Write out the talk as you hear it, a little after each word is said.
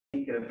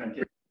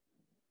Francesco.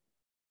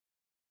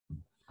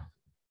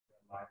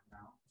 Live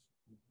now.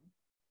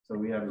 So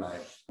we are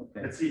live.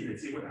 Okay. Let's see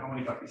how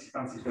many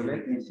participants. So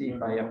let me see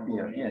if I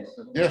appear. Yes.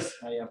 Yes.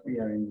 I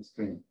appear in the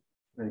screen.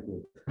 Very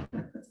good.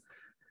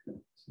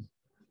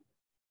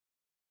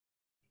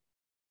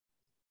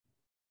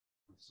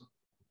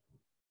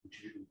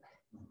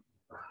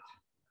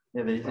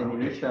 Yeah, there is an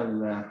initial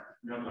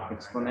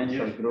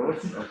exponential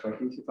growth of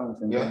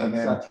participants and then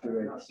it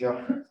saturates.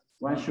 Yeah.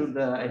 One should,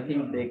 I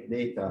think, take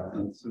data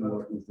and see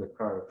what is the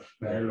curve.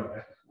 You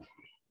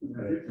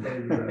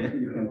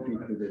can fit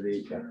to the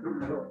data.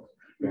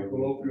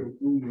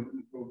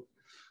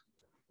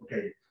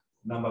 Okay,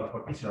 number of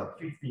participants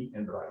 50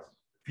 and rising.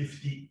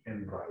 50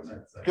 and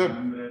rising. Good.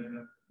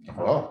 100.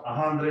 Wow.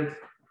 100.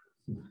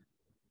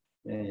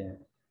 Yeah, yeah.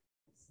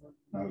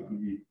 Now it will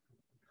be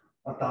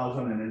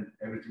 1,000 and then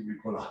everything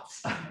will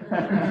collapse.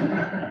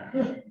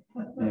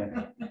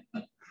 Yeah.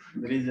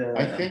 There is a,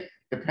 I think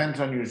depends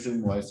on your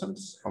Zoom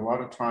license. A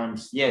lot of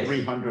times, yes,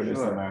 300 is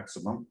the sure.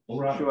 maximum.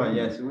 Sure,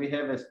 yes. We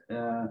have a,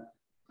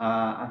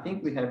 I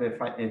think we have a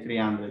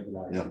 300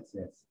 license,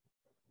 yes.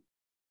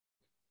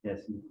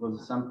 Yes,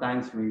 because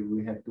sometimes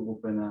we have to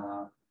open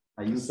a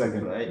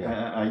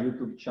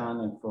YouTube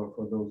channel for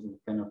those who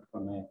cannot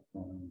connect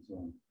on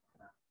Zoom.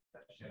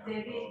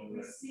 David,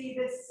 we see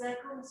the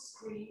second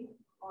screen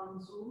on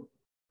Zoom.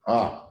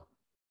 Ah.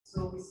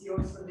 So we see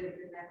also the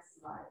next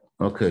slide.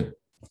 Okay.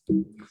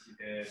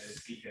 The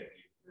speaker.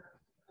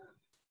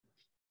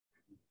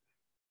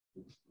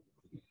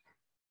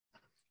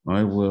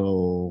 I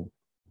will.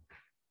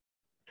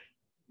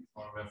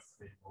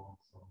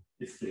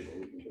 It's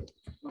stable.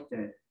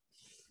 Okay.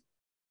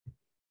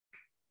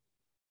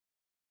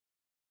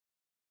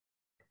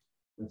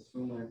 As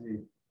soon as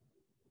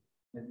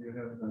you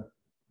have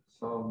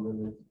solved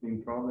the screen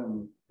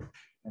problem,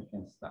 I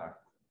can start.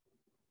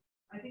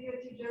 I think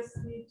that you just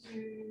need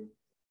to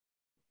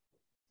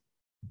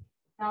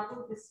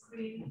double the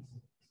screen.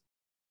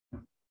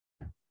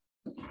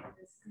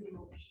 The screen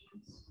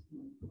options.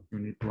 You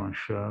need to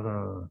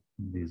unshare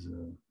this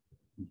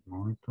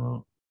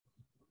monitor.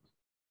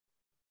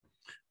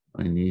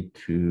 I need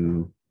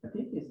to. I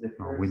think it's the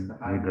first with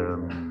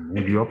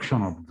the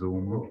option of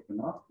Zoom,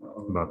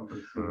 but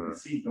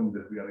on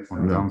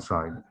the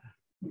downside.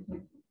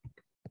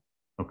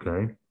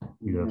 Okay,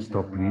 you have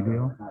stop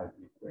video.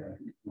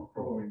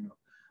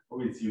 Oh,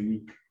 it's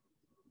unique.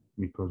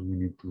 Because we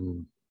need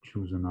to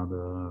choose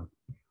another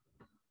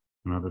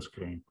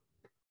screen.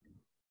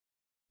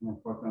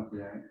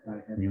 Unfortunately, I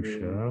have New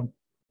share.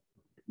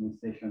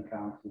 Administration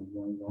council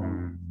going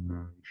on.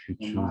 You should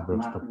choose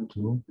desktop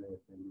 2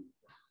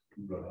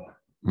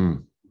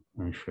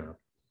 and share.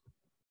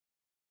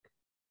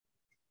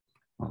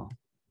 Oh.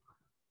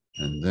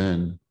 And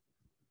then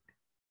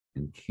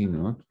in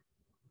Keynote,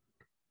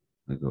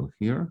 I go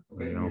here.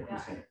 No.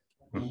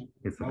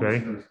 It's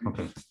okay.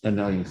 Okay. And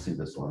now you see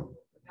this one.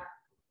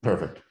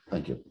 Perfect.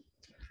 Thank you.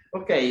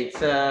 Okay, it's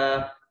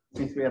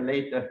since we are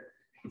late,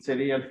 it's a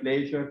real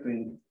pleasure to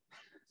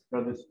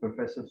introduce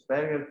Professor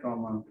Spergel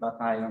from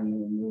Flatiron,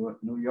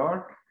 New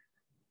York.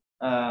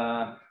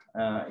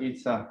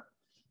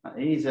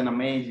 He's an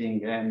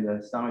amazing and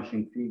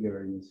astonishing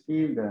figure in his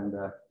field, and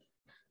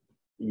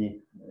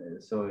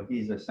so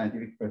he's a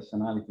scientific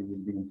personality, will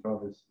be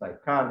introduced by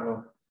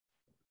Carlo.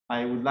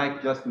 I would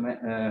like just to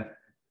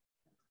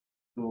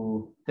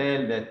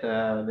tell that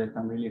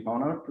I'm really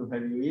honored to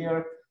have you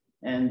here,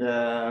 and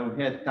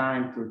we had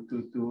time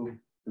to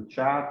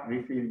chat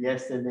briefly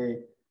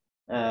yesterday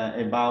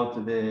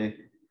about the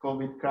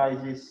COVID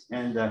crisis,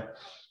 and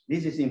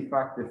this is in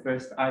fact the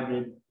first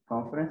hybrid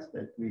conference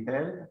that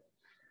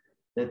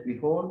we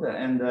hold,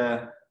 and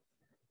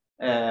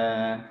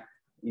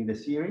in the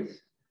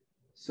series.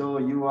 So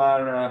you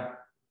are a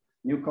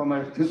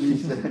newcomer to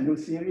this new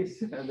series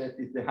that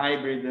is the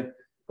hybrid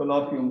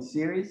colloquium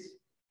series,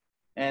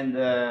 and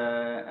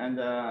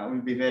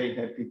we'll be very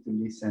happy to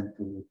listen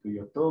to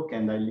your talk,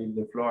 and I leave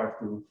the floor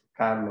to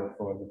Carlo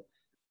for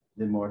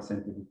the more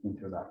scientific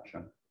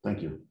introduction.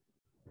 Thank you.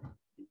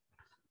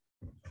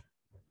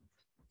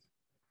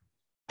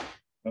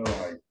 All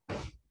right.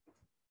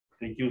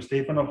 Thank you,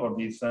 Stefano, for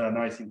this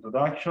nice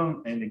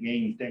introduction. And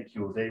again, thank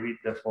you, David,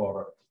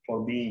 for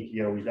being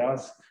here with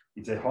us.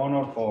 It's an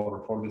honor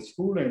for the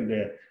school, and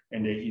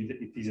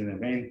it is an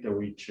event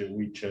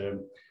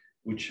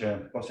which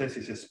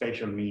possesses a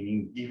special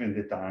meaning given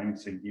the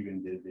times and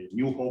given the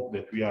new hope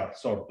that we are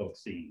sort of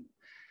seeing.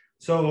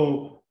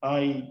 So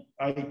I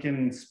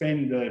can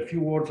spend a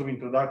few words of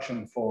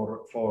introduction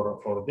for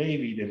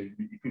David, and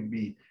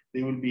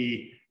they will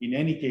be in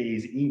any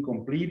case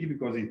incomplete,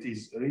 because it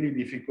is really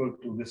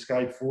difficult to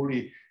describe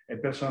fully a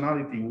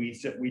personality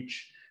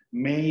which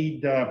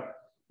made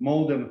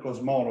modern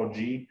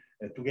cosmology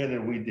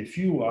together with a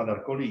few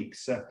other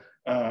colleagues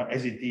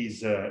as it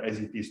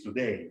is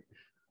today.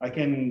 I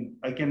can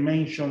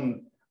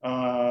mention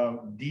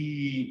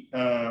the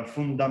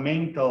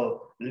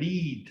fundamental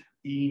lead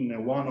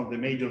in one of the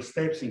major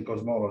steps in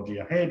cosmology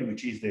ahead,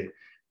 which is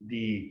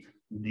the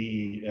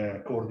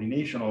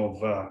coordination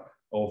of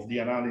the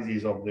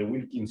analysis of the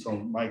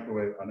Wilkinson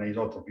microwave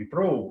anisotropy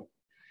probe.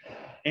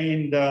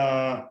 And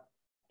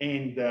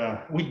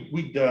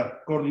with the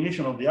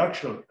coordination of the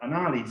actual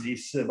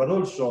analysis, but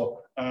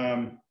also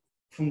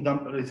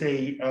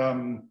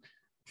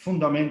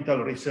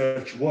fundamental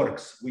research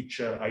works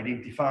which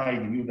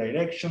identified new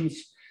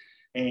directions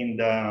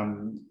and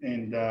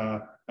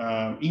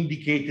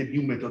indicated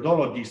new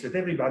methodologies that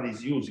everybody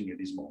is using at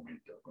this moment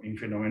in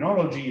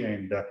phenomenology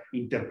and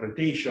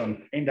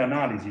interpretation and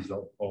analysis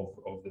of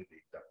the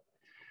data.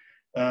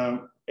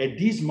 At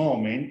this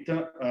moment,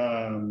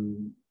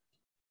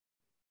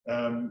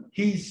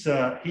 he's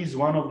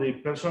one of the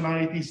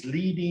personalities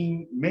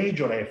leading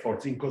major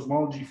efforts in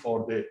cosmology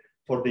for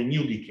the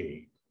new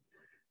decade.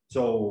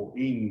 So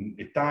in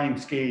a time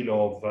scale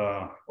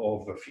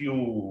of a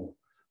few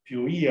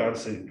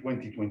years, in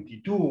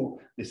 2022,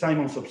 the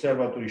Simons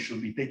Observatory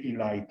should be taking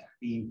light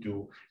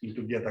into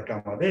the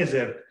Atacama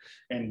Desert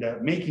and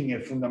making a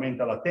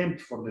fundamental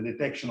attempt for the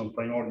detection of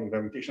primordial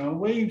gravitational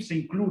waves,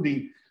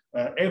 including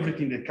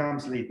everything that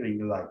comes later in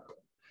the lifetime.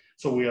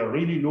 So we are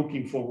really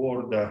looking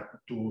forward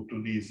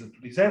to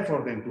this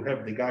effort and to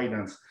have the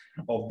guidance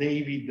of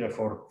David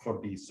for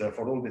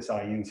all the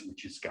science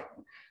which is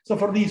coming. So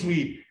for this,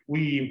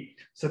 we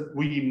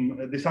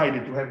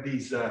decided to have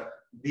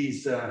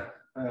this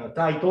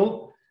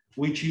title,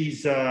 which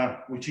is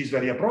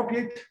very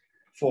appropriate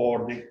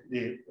for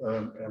the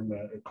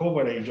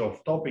coverage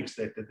of topics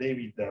that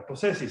David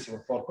possesses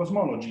for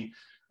cosmology,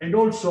 and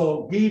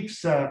also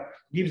gives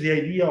the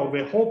idea of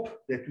a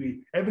hope that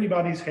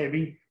everybody's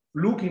having,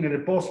 looking at a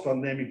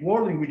post-pandemic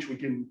world in which we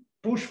can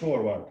push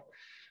forward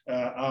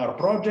our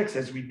projects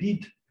as we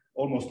did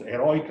almost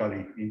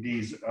heroically in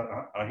these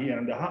 1 year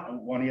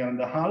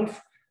and a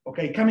half.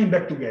 Okay, coming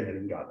back together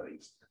in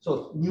gatherings.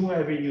 So new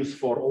avenues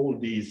for all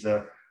these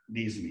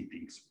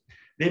meetings.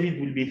 David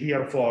will be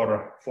here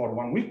for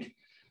 1 week,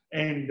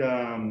 and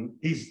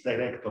he's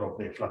director of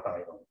the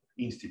Flatiron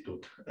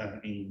Institute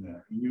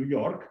in New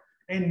York.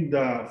 And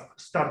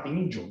starting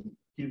in June,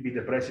 he'll be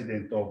the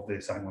president of the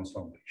Simons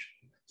Foundation.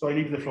 So I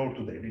leave the floor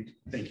to David.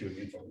 Thank you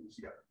again for this.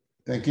 Yeah.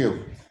 Thank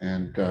you.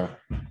 And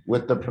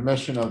with the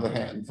permission of the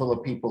handful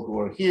of people who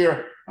are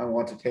here, I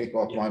want to take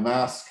off my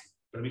mask.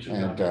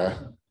 And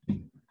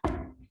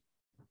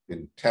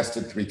been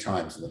tested 3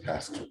 times in the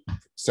past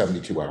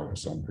 72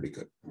 hours, so I'm pretty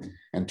good.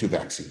 And 2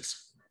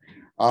 vaccines.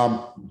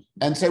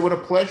 And say what a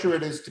pleasure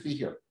it is to be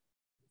here.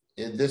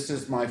 This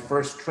is my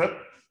first trip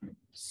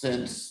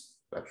since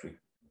actually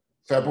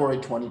February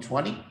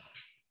 2020.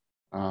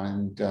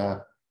 And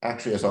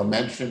actually, as I'll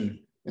mention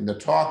in the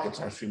talk, it's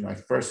actually my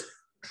first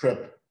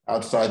trip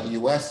outside the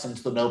US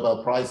since the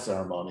Nobel Prize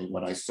ceremony,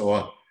 when I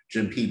saw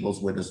Jim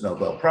Peebles win his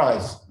Nobel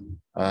Prize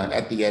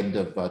at the end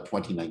of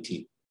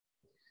 2019.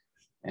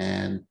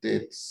 And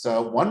it's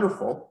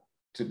wonderful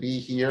to be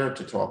here,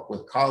 to talk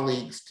with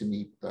colleagues, to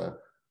meet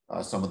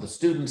some of the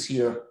students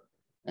here,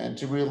 and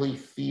to really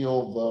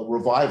feel the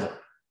revival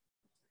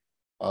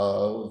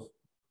of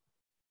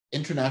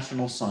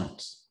international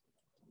science.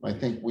 I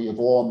think we have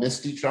all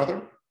missed each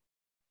other.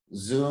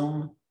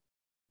 Zoom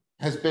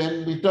has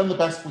been, we've done the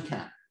best we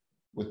can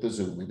with the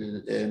Zoom. We did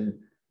it,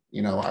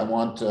 and I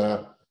want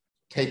to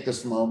take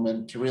this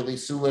moment to really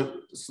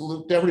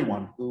salute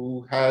everyone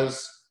who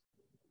has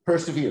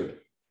persevered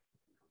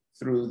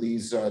through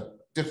these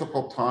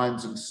difficult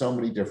times in so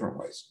many different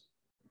ways.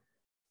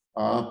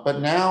 But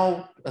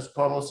now, as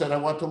Carlo said, I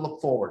want to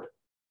look forward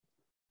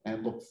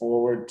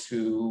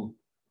to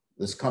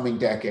this coming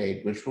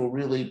decade, which will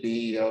really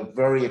be a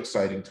very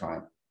exciting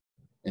time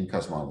in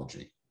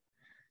cosmology.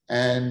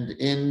 And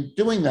in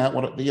doing that,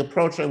 the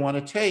approach I want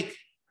to take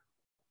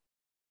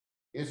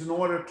is, in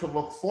order to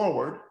look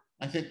forward,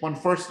 I think one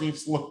first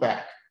needs to look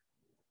back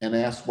and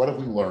ask, what have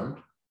we learned?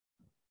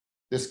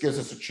 This gives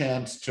us a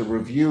chance to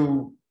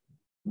review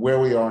where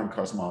we are in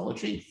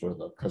cosmology. For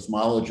the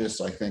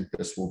cosmologists, I think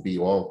this will be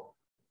all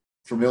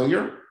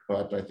familiar,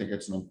 but I think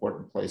it's an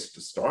important place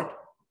to start.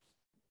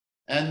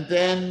 And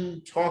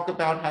then talk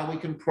about how we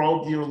can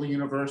probe the early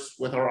universe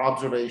with our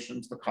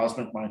observations, the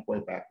cosmic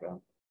microwave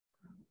background.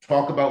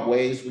 Talk about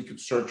ways we could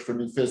search for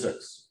new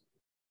physics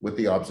with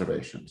the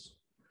observations.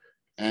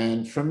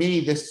 And for me,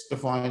 this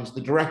defines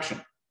the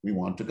direction we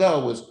want to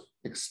go, is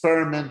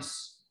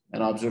experiments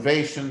and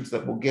observations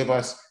that will give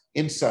us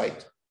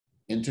insight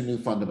into new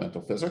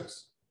fundamental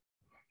physics.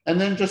 And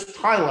then just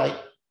highlight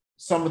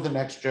some of the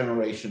next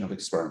generation of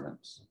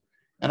experiments.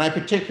 And I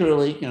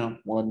particularly,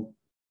 when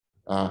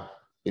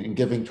in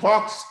giving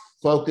talks,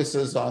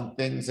 focuses on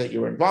things that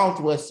you're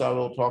involved with. So I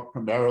will talk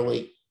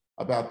primarily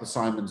about the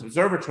Simons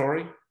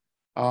Observatory,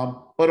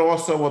 but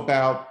also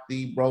about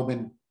the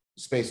Roman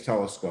Space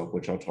Telescope,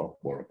 which I'll talk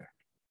more about.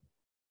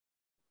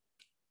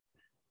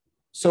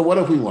 So what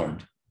have we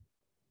learned?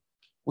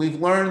 We've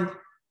learned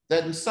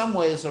that in some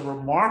ways a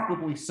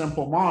remarkably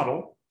simple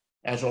model,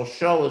 as I'll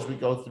show as we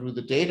go through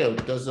the data,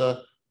 does an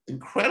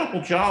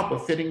incredible job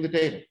of fitting the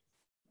data.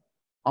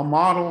 A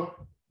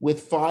model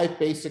with 5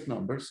 basic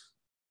numbers: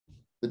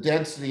 the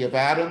density of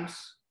atoms,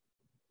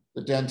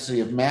 the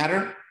density of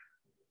matter,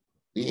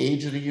 the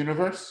age of the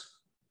universe,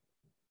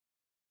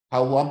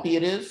 how lumpy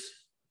it is,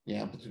 the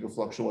amplitude of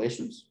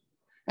fluctuations,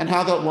 and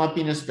how that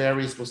lumpiness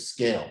varies with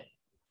scale,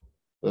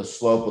 the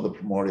slope of the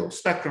primordial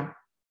spectrum.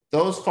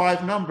 Those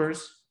 5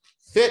 numbers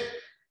fit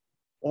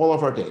all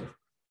of our data.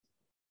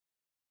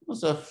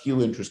 There's a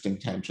few interesting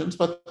tensions,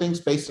 but things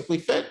basically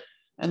fit,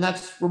 and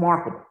that's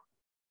remarkable.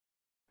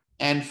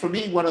 And for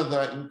me, one of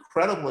the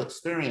incredible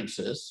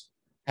experiences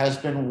has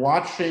been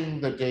watching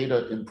the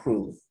data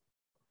improve.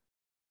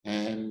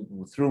 And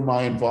through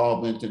my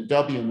involvement in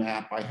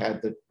WMAP, I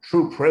had the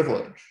true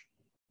privilege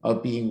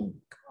of being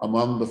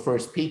among the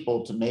first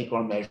people to make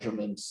our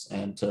measurements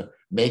and to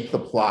make the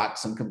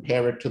plots and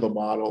compare it to the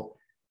model.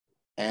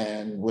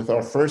 And with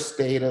our first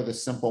data, the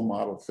simple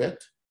model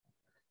fit.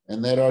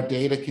 And that our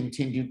data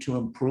continued to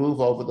improve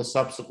over the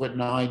subsequent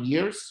 9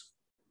 years.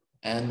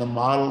 And the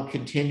model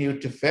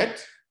continued to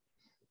fit.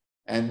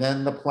 And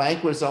then the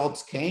Planck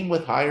results came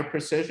with higher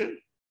precision,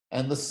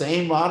 and the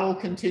same model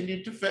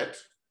continued to fit.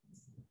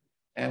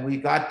 And we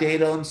got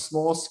data on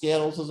small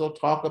scales, as I'll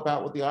talk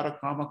about with the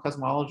Atacama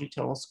Cosmology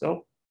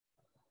Telescope.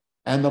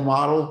 And the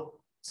model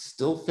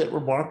still fit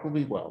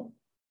remarkably well.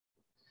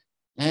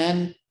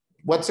 And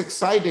what's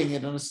exciting,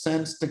 in a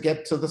sense, to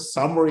get to the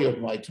summary of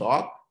my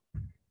talk,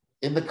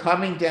 in the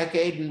coming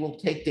decade, we will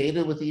take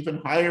data with even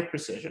higher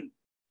precision.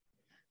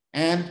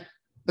 And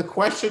the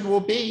question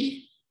will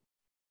be,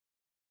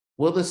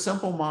 will the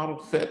simple model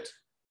fit?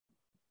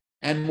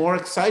 And more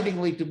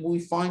excitingly, do we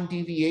find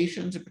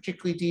deviations, and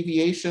particularly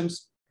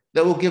deviations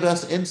that will give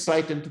us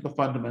insight into the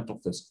fundamental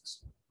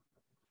physics?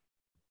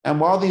 And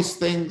while these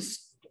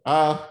things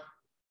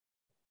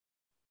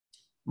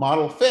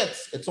model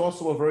fits, it's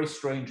also a very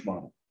strange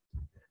model.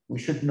 We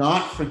should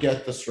not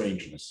forget the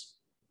strangeness.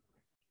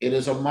 It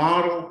is a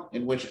model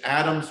in which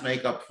atoms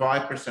make up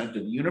 5% of the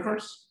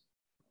universe.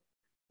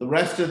 The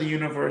rest of the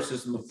universe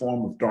is in the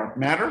form of dark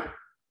matter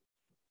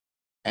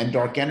and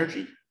dark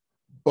energy,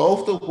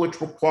 both of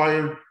which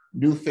require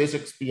new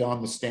physics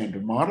beyond the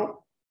standard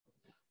model.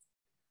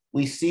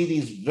 We see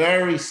these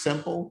very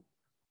simple,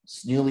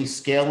 nearly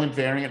scale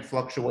invariant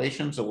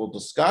fluctuations that we'll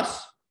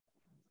discuss.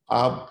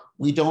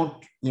 We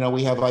don't,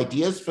 we have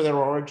ideas for their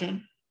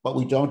origin, but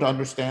we don't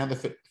understand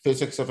the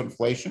physics of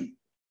inflation.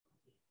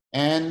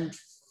 And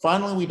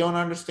finally, we don't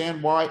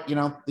understand why,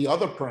 the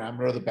other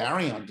parameter, the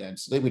baryon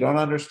density, we don't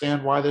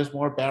understand why there's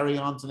more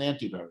baryons than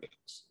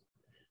antibaryons.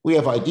 We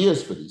have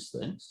ideas for these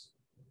things,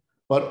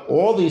 but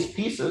all these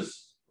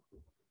pieces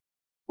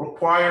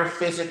require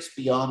physics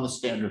beyond the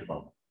standard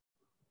model.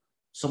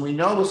 So we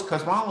know as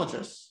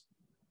cosmologists,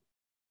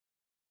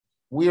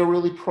 we are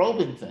really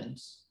probing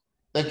things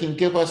that can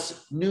give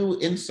us new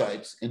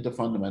insights into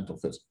fundamental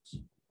physics.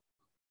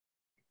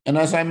 And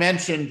as I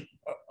mentioned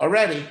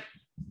already,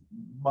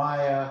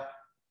 my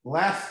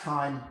last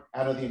time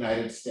out of the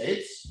United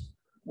States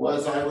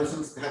was I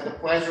had the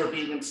pleasure of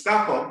being in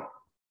Stockholm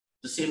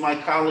to see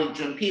my colleague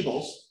Jim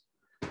Peebles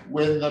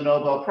win the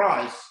Nobel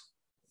Prize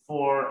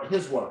for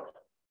his work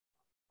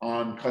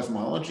on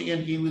cosmology.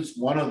 And he was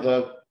one of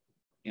the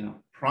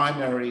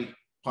primary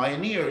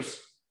pioneers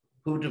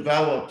who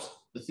developed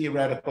the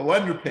theoretical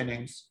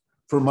underpinnings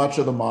for much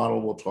of the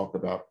model we'll talk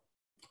about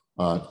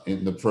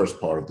in the first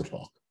part of the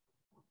talk.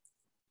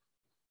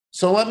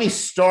 So let me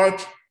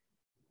start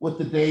with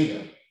the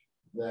data,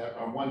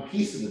 one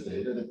piece of the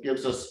data that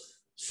gives us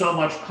so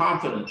much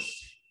confidence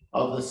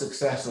of the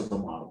success of the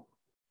model.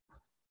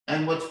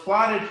 And what's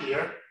plotted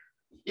here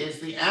is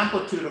the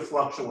amplitude of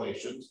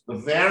fluctuations, the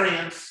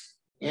variance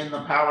in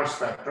the power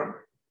spectrum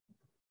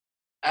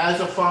as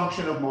a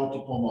function of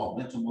multiple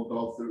moments. And we'll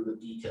go through the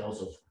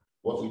details of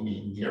what we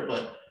mean here,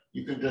 but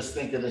you can just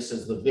think of this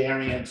as the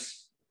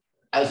variance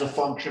as a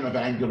function of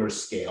angular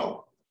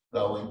scale,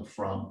 going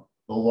from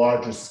the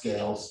largest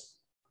scales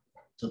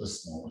to the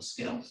smallest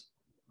scales.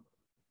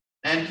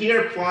 And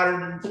here,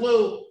 plotted in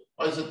blue,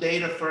 was the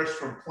data first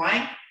from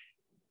Planck,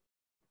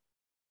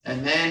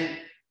 and then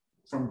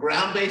from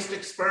ground-based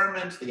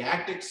experiments, the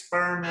ACT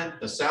experiment,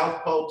 the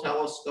South Pole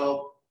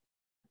Telescope,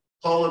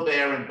 Polar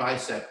Bear and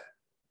Bicep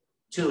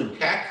 2 in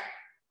Keck.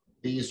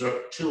 These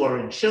two are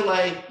in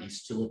Chile,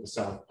 these 2 at the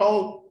South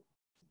Pole.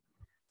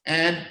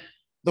 And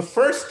the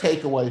first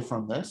takeaway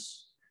from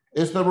this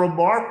is the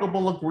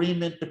remarkable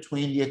agreement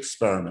between the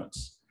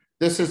experiments.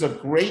 This is a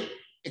great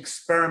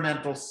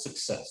experimental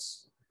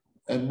success,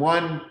 and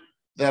one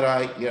that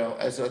I,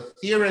 as a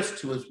theorist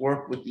who has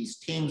worked with these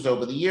teams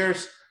over the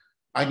years,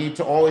 I need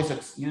to always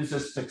use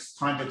this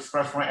time to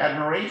express my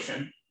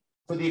admiration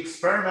for the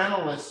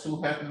experimentalists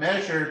who have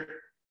measured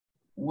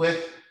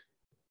with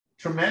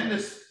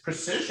tremendous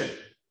precision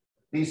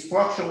these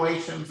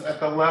fluctuations at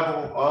the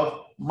level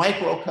of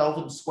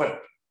microkelvin squared.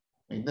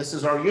 I mean, this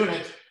is our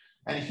unit,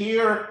 and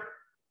here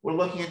we're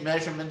looking at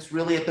measurements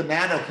really at the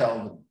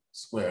nanokelvin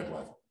squared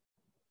level.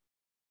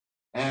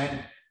 And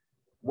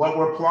what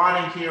we're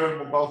plotting here, and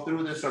we'll go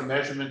through this, are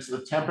measurements of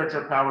the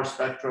temperature power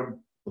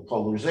spectrum, the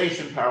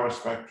polarization power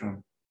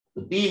spectrum,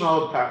 the B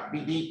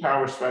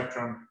power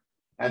spectrum,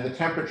 and the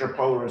temperature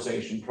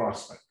polarization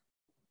cross spectrum.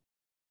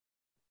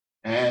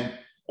 And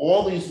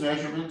all these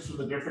measurements from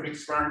the different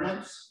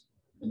experiments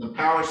in the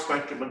power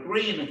spectrum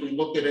agree. And if we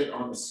look at it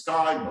on the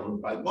sky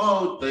mode by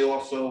mode, they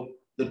also,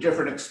 the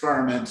different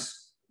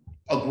experiments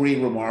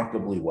agree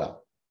remarkably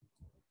well.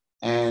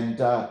 And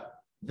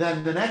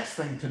then the next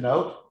thing to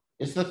note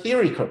is the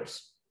theory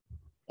curves.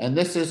 And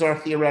this is our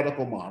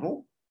theoretical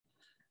model.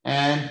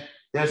 And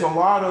there's a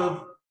lot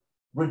of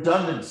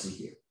redundancy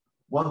here.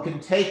 One can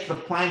take the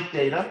Planck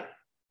data,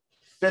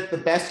 fit the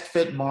best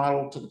fit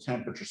model to the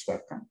temperature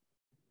spectrum,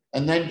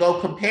 and then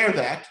go compare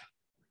that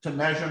to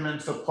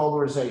measurements of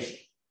polarization.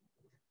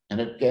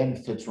 And it again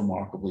fits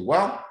remarkably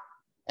well.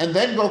 And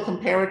then go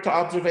compare it to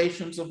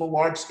observations of a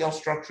large scale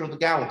structure of the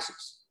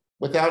galaxies.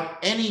 Without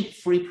any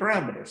free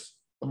parameters,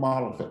 the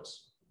model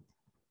fits.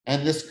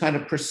 And this kind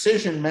of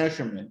precision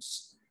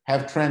measurements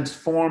have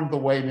transformed the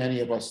way many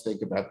of us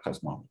think about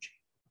cosmology.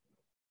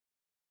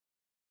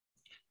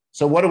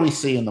 So what do we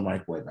see in the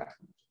microwave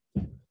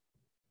background?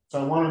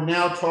 So I want to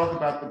now talk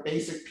about the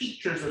basic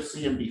features of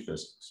CMB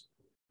physics.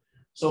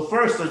 So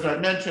first, as I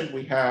mentioned,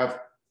 we have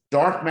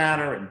dark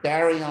matter and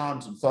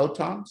baryons and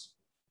photons.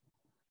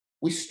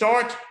 We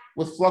start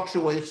with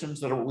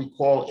fluctuations that are what we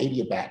call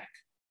adiabatic.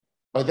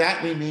 By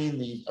that we mean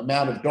the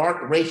amount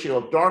of ratio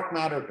of dark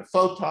matter to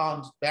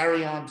photons,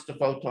 baryons to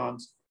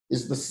photons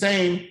is the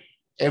same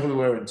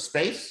everywhere in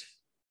space.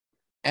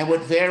 And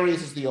what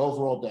varies is the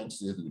overall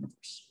density of the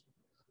universe.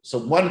 So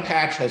one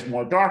patch has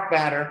more dark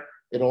matter,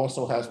 it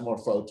also has more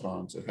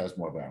photons, it has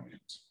more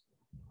baryons.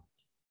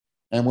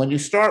 And when you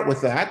start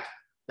with that,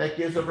 that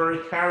gives a very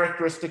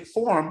characteristic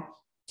form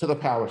to the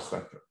power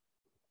spectrum.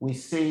 We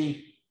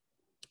see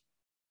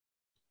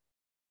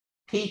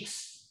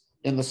peaks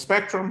in the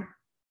spectrum.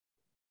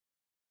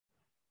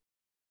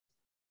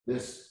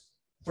 This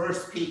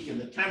first peak in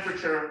the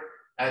temperature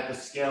at the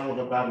scale of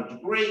about 1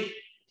 degree,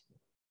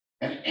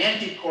 an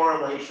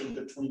anti-correlation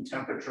between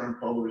temperature and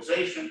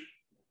polarization.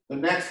 The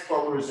next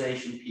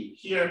polarization peak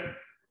here,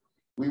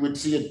 we would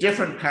see a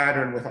different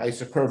pattern with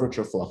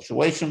isocurvature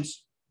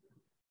fluctuations.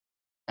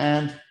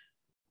 And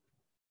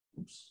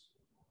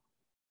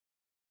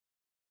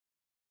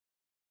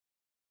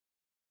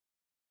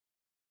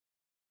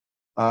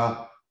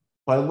by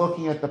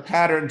looking at the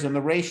patterns and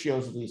the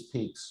ratios of these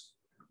peaks,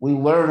 we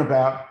learn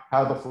about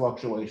how the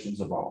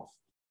fluctuations evolve.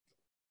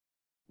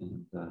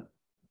 And,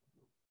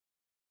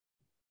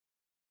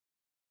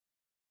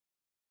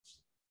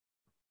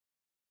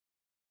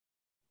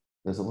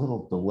 there's a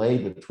little delay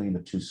between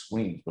the two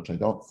screens, which I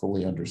don't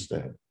fully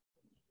understand.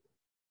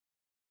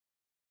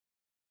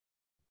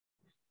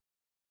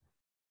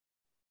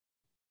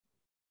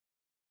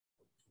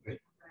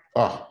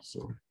 Oh,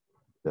 so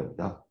there we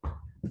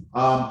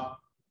go.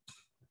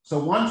 So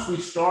once we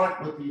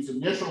start with these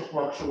initial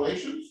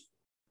fluctuations,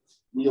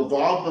 we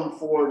evolve them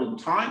forward in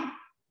time.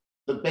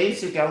 The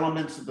basic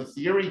elements of the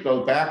theory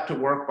go back to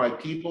work by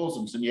Peoples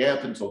and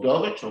Ziniev and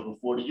Soldovich over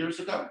 40 years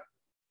ago.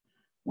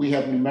 We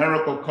have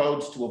numerical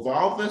codes to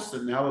evolve this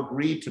and now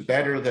agree to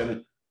better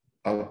than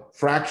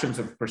fractions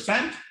of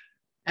percent.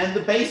 And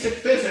the basic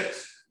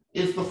physics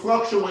is the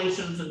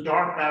fluctuations in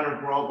dark matter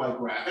grow by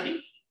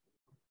gravity.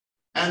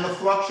 And the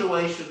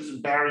fluctuations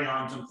in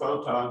baryons and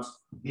photons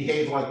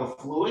behave like a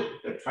fluid.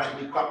 They're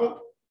tightly coupled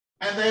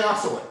and they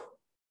oscillate.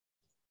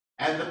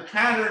 And the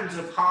patterns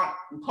of hot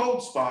and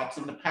cold spots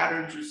and the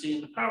patterns you see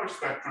in the power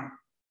spectrum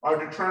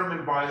are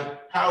determined by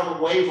how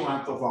the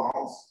wavelength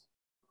evolves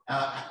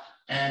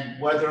and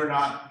whether or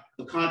not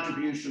the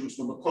contributions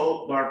from the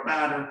cold dark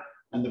matter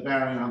and the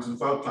baryons and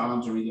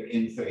photons are either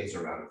in phase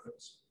or out of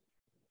phase.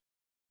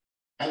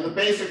 And the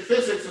basic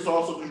physics is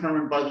also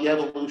determined by the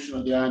evolution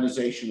of the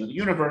ionization of the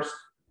universe.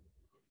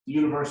 The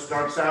universe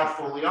starts out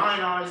fully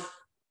ionized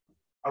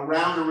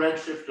around a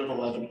redshift of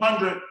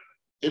 1100.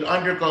 It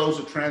undergoes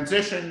a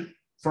transition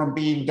from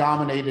being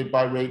dominated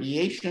by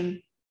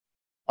radiation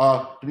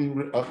to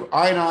being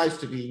ionized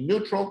to being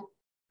neutral.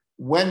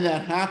 When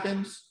that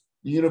happens,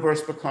 the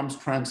universe becomes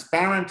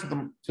transparent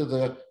to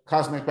the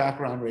cosmic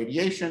background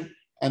radiation,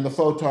 and the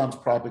photons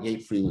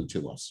propagate freely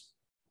to us.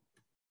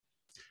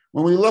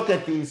 When we look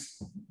at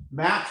these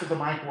maps of the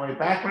microwave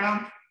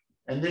background,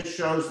 and this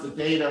shows the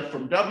data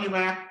from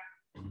WMAP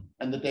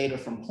and the data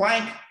from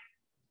Planck,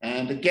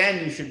 and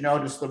again, you should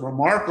notice the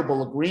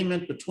remarkable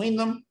agreement between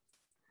them.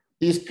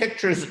 These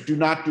pictures do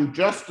not do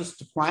justice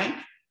to Planck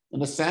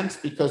in a sense,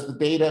 because the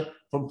data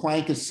from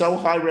Planck is so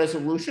high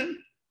resolution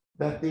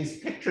that these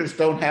pictures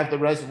don't have the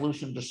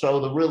resolution to show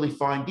the really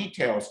fine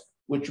details,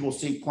 which we'll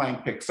see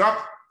Planck picks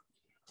up.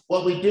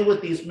 What we do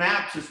with these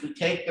maps is we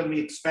take them, we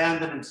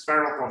expand them in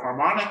spherical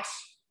harmonics.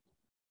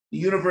 The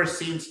universe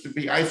seems to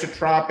be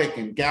isotropic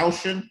and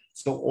Gaussian,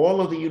 so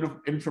all of the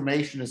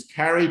information is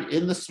carried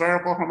in the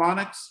spherical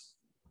harmonics.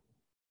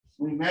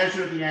 We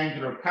measure the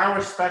angular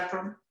power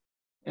spectrum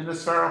in the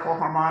spherical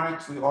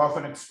harmonics. We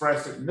often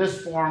express it in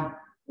this form,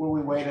 where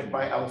we weight it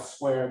by L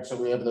squared, so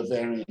we have the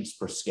variance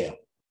per scale.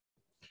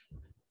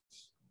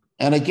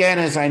 And again,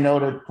 as I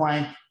noted,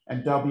 Planck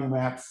and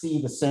WMAP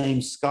see the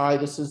same sky.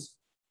 This is,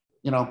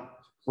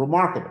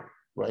 remarkable,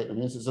 right? I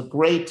mean, this is a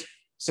great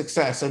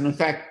success. And in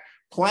fact,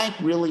 Planck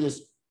really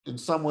is, in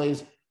some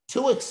ways,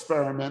 two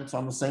experiments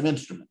on the same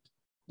instrument.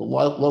 the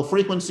low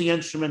frequency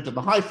instrument and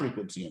the high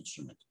frequency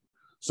instrument.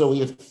 So we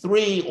have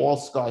 3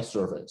 all-sky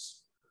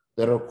surveys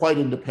that are quite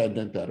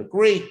independent, that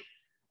agree.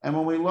 And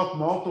when we look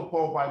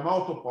multiple by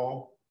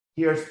multiple,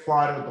 here's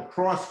plotted the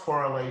cross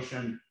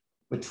correlation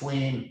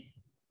between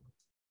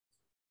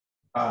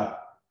Planck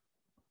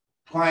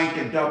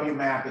and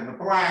WMAP in the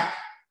black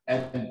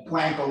and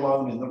Planck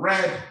alone in the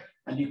red.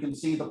 And you can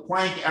see the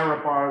Planck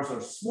error bars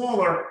are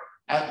smaller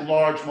at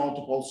large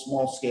multiple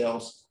small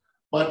scales,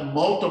 but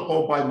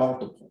multiple by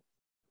multiple.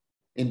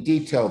 In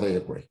detail, they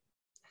agree.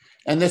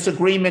 And this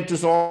agreement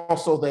is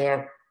also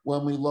there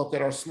when we look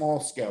at our small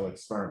scale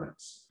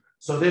experiments.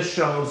 So this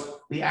shows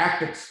the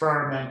ACT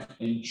experiment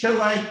in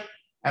Chile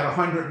at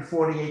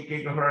 148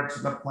 gigahertz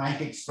and the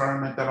Planck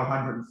experiment at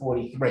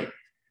 143.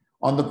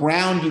 On the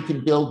ground, you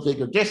can build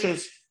bigger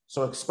dishes.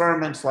 So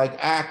experiments like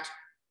ACT,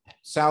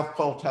 South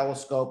Pole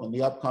Telescope, and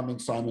the upcoming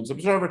Simons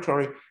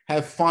Observatory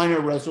have finer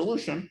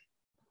resolution.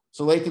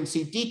 So they can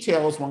see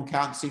details one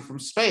can't see from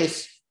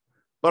space,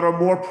 but are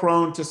more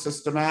prone to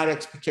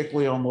systematics,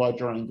 particularly on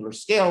larger angular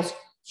scales.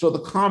 So the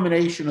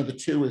combination of the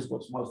two is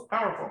what's most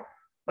powerful.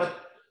 But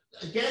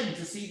again,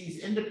 to see these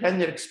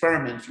independent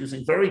experiments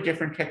using very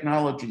different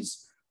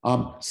technologies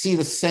see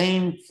the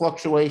same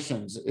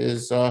fluctuations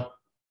is a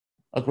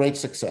great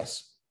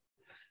success.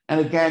 And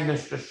again,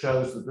 this just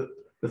shows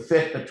the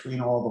fit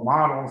between all the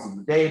models and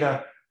the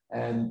data,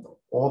 and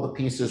all the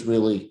pieces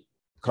really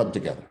come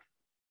together.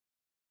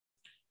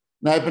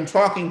 Now, I've been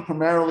talking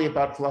primarily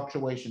about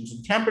fluctuations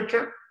in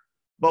temperature,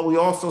 but we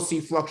also see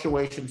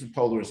fluctuations in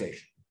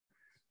polarization.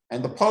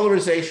 And the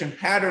polarization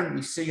pattern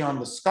we see on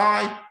the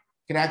sky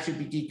can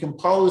actually be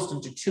decomposed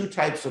into 2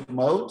 types of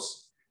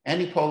modes.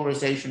 Any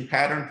polarization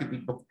pattern can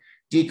be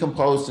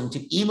decomposed into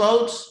E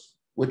modes,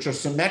 which are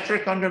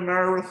symmetric under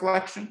mirror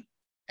reflection,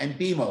 and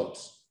B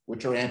modes,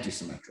 which are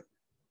anti-symmetric.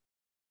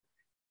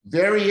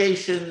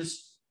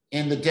 Variations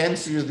in the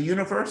density of the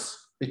universe,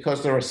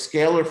 because they're a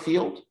scalar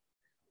field,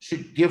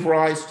 should give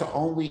rise to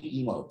only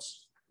E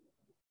modes.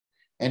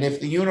 And if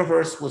the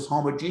universe was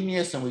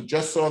homogeneous and we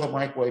just saw the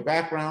microwave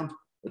background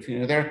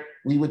between there,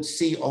 we would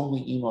see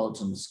only E modes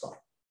in the sky.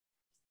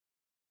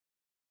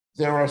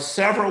 There are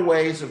several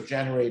ways of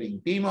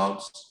generating B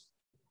modes.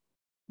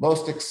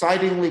 Most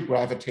excitingly,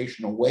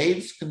 gravitational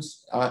waves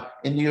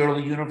in the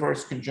early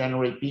universe can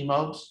generate B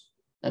modes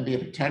and be a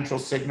potential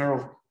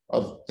signal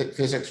of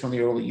physics from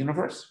the early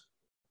universe.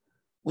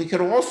 We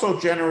could also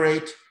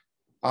generate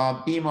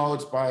B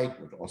modes by,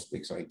 which also be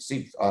exciting,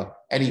 see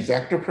any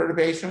vector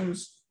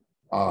perturbations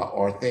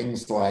or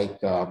things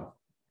like a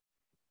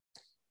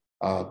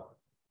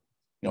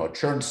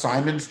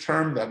Chern-Simons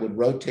term that would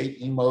rotate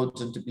E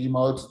modes into B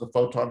modes as the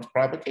photons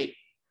propagate.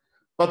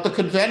 But the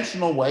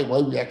conventional way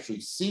we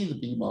actually see the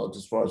B modes,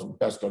 as far as we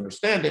best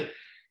understand it,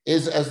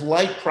 is as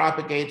light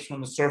propagates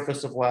from the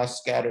surface of glass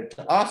scattered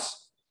to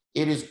us,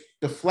 it is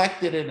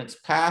deflected in its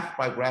path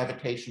by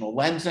gravitational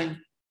lensing.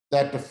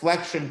 That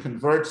deflection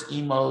converts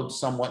E modes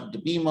somewhat into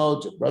B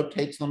modes, it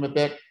rotates them a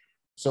bit.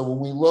 So when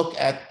we look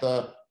at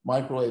the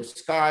microwave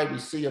sky, we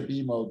see a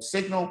B mode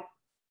signal,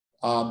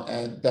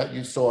 and that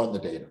you saw in the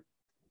data.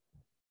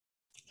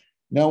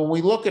 Now, when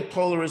we look at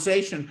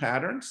polarization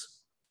patterns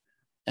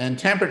and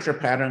temperature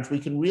patterns, we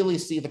can really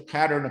see the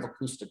pattern of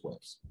acoustic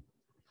waves.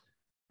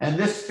 And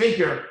this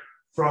figure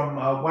from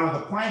one of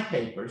the Planck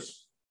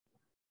papers,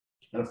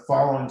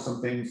 following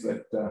some things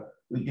that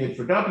we did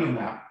for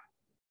WMAP,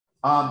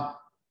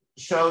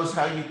 shows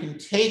how you can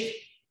take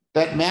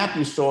that map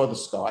you saw of the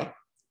sky,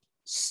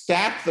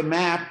 stack the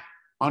map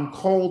on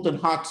cold and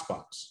hot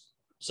spots.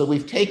 So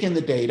we've taken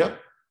the data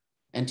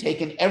and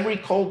taken every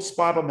cold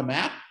spot on the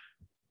map,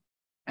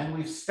 and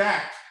we've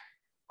stacked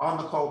on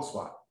the cold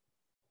spot.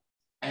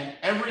 And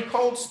every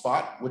cold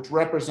spot, which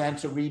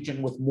represents a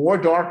region with more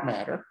dark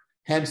matter,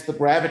 hence the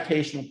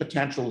gravitational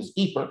potential is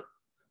deeper.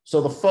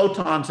 So the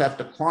photons have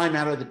to climb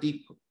out of the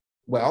deep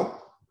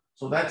well.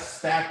 So that's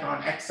stacked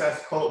on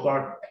excess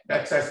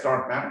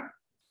dark matter,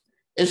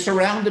 is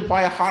surrounded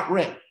by a hot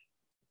ring.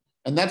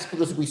 And that's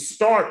because we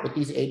start with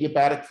these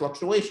adiabatic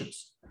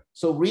fluctuations.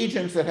 So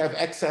regions that have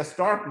excess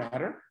dark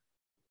matter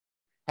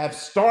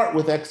start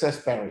with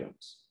excess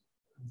baryons.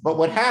 But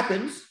what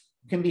happens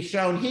can be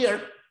shown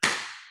here.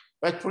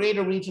 If I create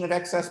a region of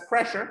excess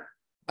pressure,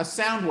 a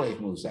sound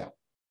wave moves out.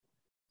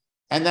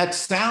 And that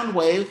sound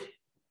wave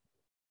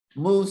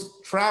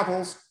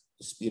travels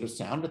the speed of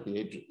sound at the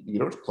edge of the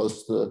universe,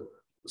 close to the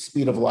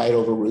speed of light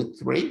over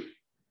 √3.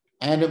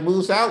 And it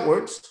moves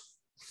outwards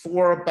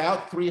for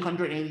about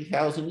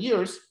 380,000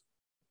 years,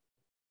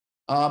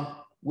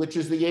 which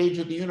is the age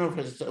of the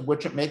universe at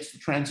which it makes the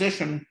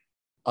transition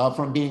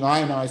from being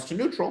ionized to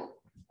neutral.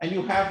 And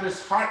you have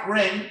this hot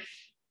ring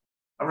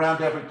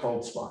around every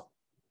cold spot.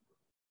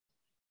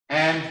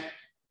 And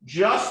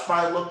just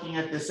by looking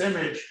at this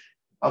image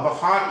of a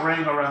hot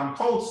ring around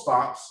cold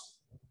spots,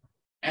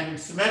 and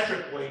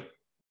symmetrically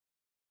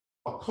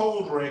a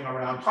cold ring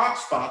around hot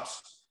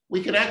spots,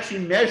 we can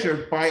actually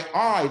measure by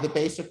eye the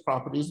basic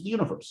properties of the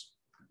universe.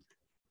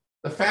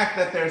 The fact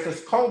that there's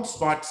this cold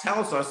spot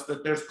tells us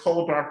that there's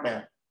cold dark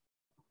matter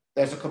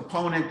there's a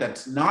component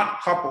that's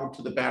not coupled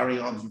to the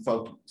baryons and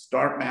photons.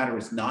 Dark matter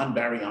is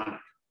non-baryonic.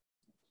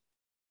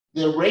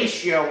 The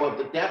ratio of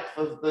the depth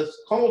of this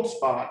cold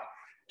spot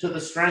to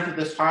the strength of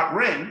this hot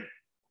ring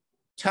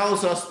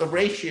tells us the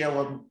ratio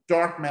of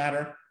dark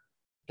matter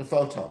to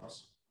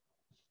photons.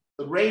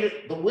 The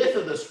width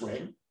of this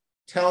ring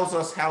tells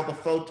us how the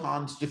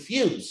photons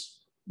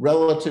diffuse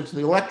relative to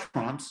the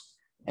electrons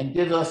and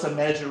gives us a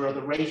measure of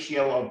the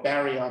ratio of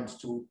baryons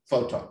to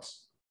photons.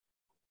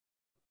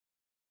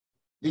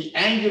 The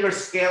angular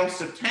scale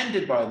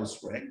subtended by this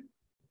ring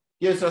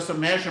gives us a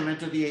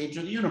measurement of the age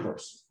of the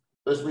universe.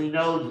 Because we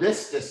know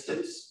this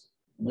distance,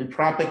 we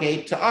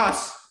propagate to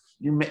us,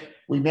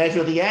 we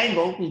measure the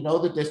angle, we know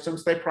the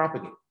distance they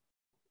propagate.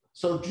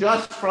 So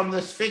just from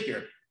this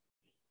figure,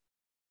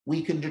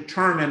 we can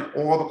determine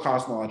all the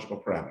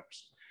cosmological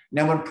parameters.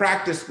 Now, in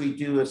practice, we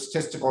do a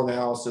statistical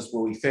analysis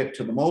where we fit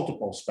to the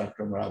multiple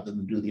spectrum rather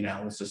than do the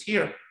analysis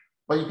here.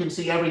 But you can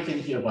see everything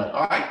here by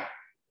eye.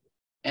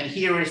 And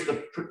here is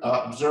the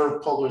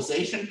observed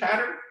polarization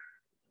pattern.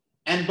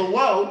 And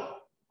below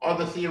are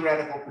the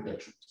theoretical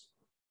predictions.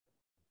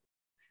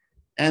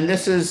 And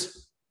this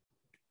is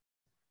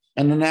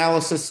an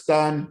analysis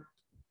done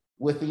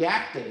with the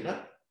ACT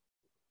data,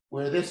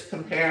 where this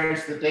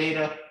compares the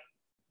data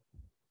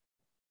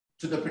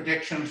to the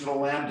predictions of the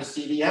lambda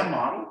CDM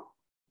model.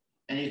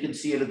 And you can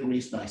see it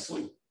agrees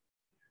nicely.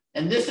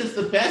 And this is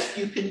the best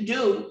you can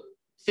do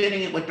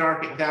fitting it with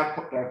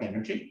without dark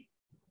energy.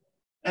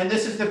 And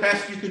this is the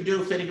best you can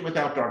do fitting it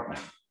without dark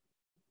matter.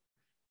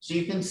 So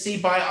you can see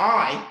by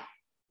eye,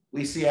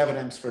 we see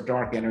evidence for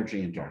dark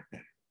energy and dark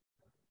matter.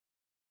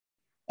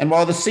 And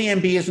while the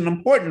CMB is an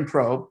important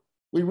probe,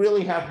 we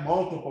really have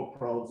multiple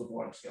probes of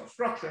large scale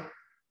structure.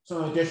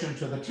 So in addition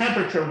to the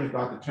temperature, we've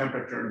got the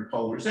temperature and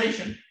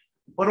polarization,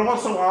 but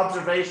also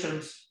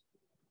observations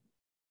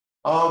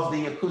of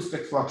the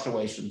acoustic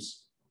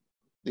fluctuations.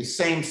 The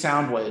same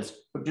sound waves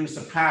produce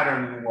a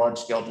pattern in the large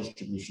scale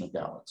distribution of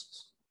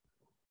galaxies.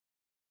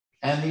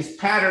 And these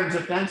patterns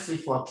of density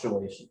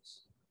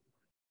fluctuations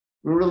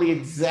were really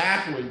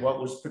exactly what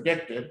was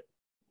predicted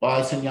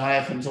by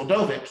Sinyaev and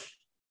Zoldovich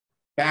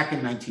back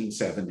in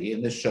 1970,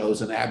 and this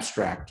shows an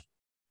abstract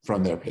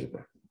from their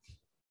paper.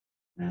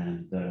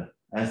 And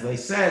as they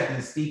said,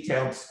 this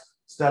detailed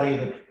study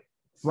of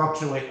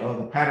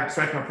the pattern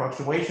spectrum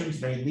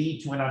fluctuations may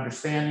lead to an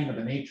understanding of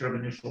the nature of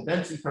initial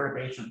density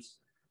perturbations,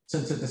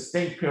 since a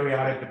distinct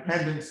periodic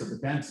dependence of the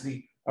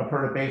density of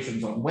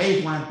perturbations on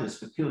wavelength is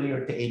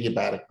peculiar to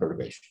adiabatic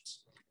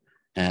perturbations.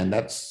 And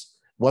that's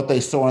what they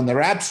saw in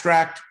their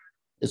abstract,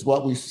 is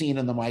what we've seen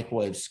in the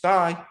microwave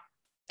sky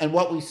and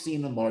what we've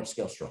seen in large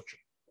scale structure.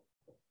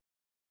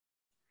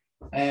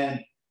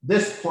 And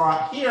this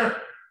plot here,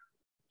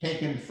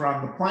 taken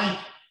from the Planck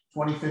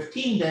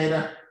 2015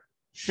 data,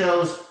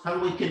 shows how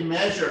we can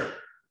measure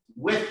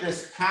with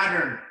this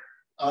pattern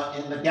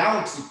in the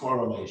galaxy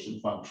correlation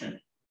function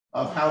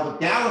of how the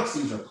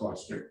galaxies are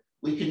clustered.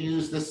 We can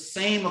use the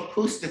same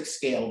acoustic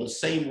scale, the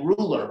same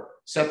ruler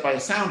set by a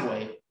sound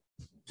wave,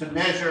 to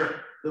measure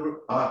the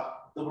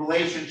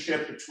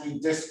relationship between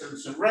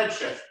distance and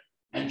redshift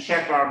and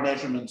check our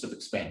measurements of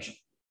expansion.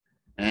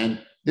 And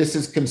this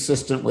is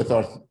consistent with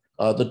our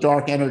the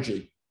dark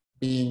energy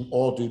being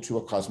all due to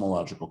a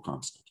cosmological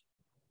constant.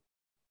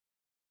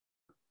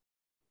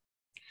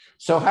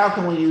 So how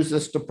can we use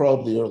this to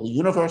probe the early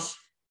universe?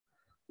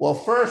 Well,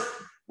 first,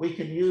 we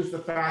can use the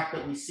fact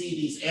that we see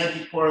these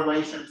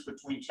anti-correlations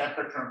between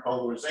temperature and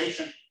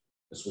polarization.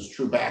 This was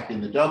true back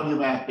in the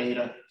WMAP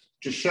data,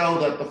 to show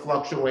that the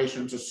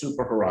fluctuations are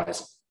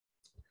superhorizon.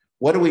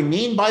 What do we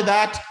mean by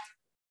that?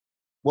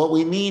 What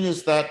we mean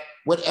is that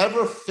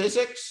whatever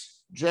physics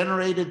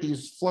generated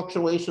these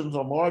fluctuations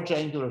on large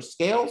angular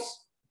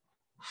scales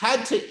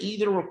had to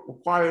either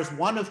requires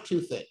one of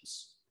two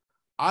things.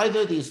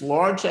 Either these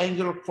large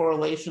angular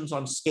correlations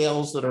on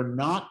scales that are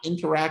not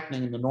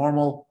interacting in the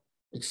normal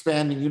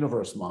expanding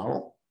universe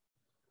model,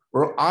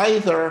 or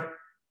either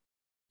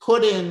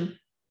put in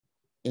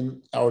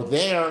or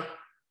there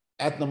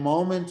at the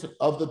moment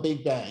of the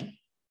Big Bang,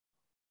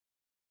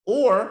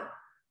 or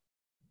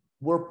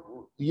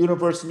the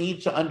universe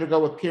needs to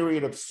undergo a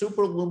period of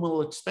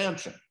superluminal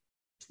expansion,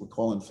 which we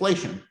call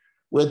inflation,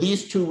 where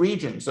these two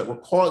regions that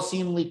were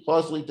seemingly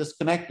causally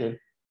disconnected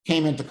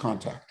came into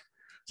contact.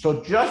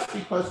 So just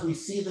because we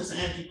see this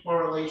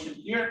anti-correlation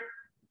here,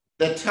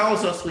 that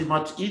tells us we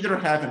must either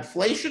have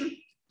inflation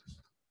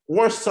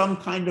or some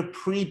kind of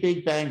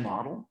pre-Big Bang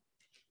model.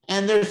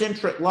 And there's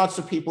lots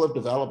of people have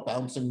developed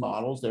bouncing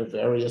models. There are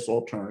various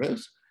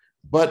alternatives,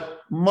 but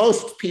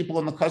most people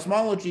in the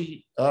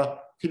cosmology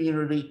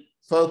community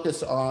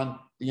focus on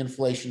the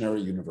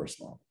inflationary universe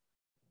model.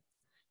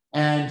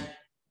 And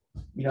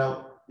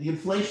the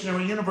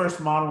inflationary universe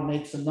model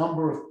makes a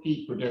number of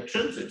peak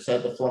predictions. It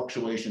said the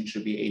fluctuation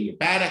should be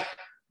adiabatic,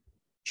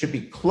 should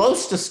be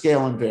close to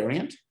scale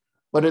invariant,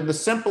 but in the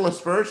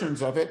simplest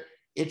versions of it,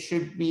 it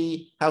should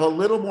have a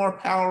little more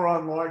power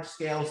on large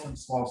scales than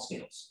small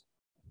scales.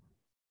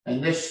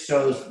 And this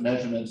shows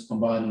measurements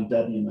combining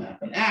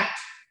WMAP and ACT.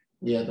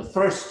 We had the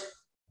first,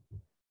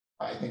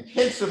 I think,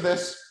 hints of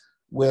this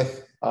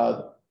with,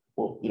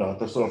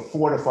 the sort of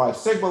 4 to 5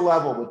 sigma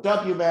level with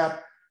WMAP.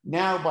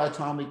 Now, by the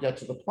time we get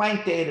to the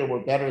Planck data,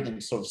 we're better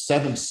than sort of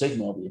 7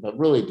 sigma. We have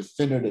really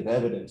definitive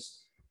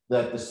evidence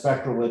that the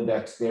spectral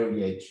index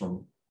deviates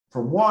from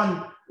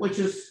 1, which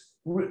is,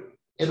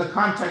 in the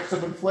context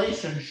of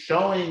inflation,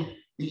 showing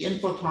the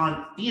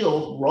inflaton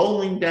field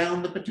rolling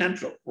down the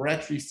potential. We're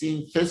actually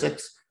seeing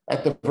physics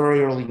at the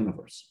very early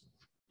universe.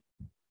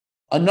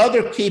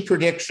 Another key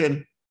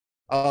prediction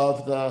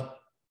of the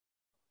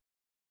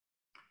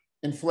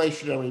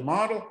inflationary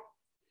model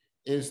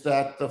is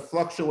that the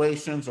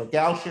fluctuations are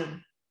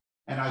Gaussian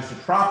and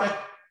isotropic.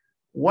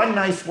 One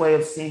nice way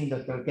of seeing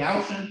that they're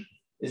Gaussian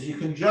is you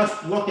can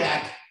just look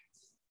at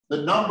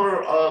the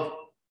number of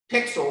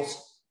pixels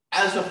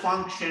as a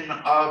function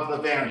of the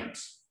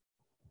variance.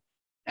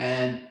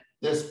 And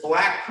this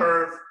black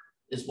curve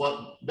is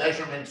what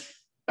measurements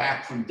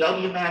back from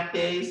WMAP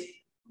days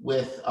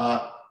with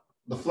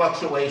the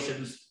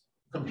fluctuations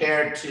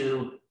compared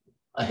to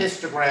a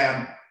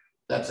histogram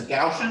that's a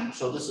Gaussian.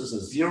 So this is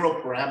a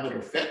 0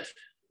 parameter fit.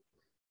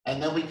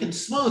 And then we can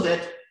smooth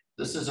it.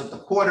 This is at the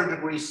 1/4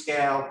 degree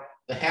scale,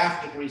 the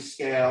 1/2 degree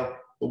scale,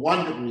 the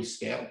 1 degree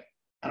scale.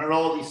 And on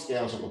all these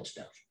scales, it looks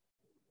Gaussian.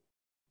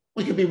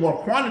 We can be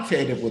more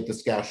quantitative with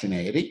this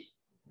Gaussianity.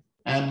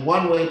 And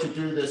one way to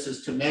do this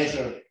is to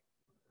measure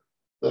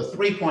the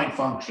 3-point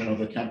function of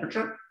the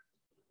temperature.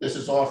 This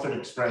is often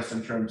expressed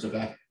in terms of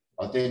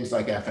things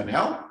like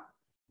FNL.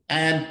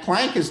 And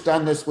Planck has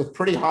done this with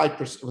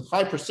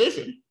high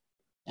precision.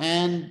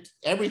 And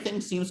everything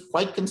seems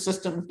quite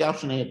consistent with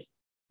Gaussianity.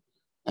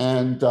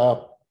 And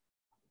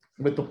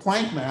with the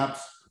Planck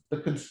maps, the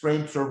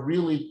constraints are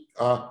really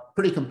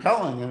pretty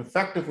compelling and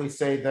effectively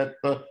say that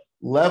the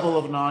level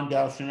of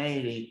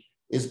non-Gaussianity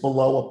is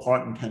below a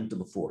part in 10 to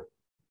the 4.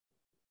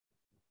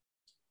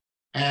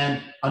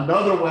 And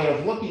another way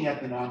of looking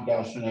at the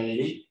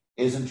non-Gaussianity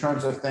is in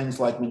terms of things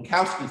like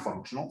Minkowski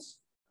functionals.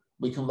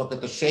 We can look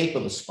at the shape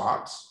of the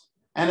spots.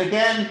 And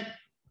again,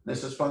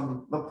 this is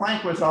from the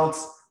Planck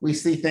results, we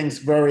see things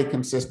very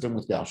consistent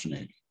with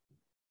Gaussianity.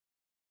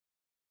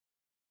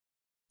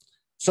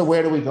 So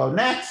where do we go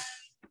next?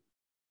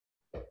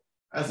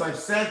 As I've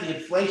said, the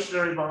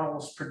inflationary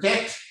models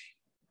predict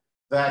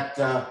that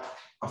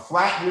a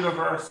flat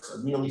universe, a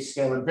merely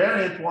scale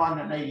invariant one,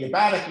 an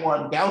adiabatic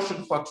one,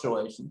 Gaussian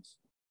fluctuations,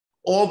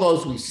 all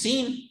those we've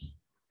seen.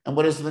 And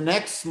what is the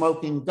next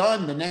smoking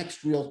gun, the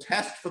next real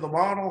test for the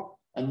model,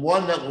 and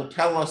one that will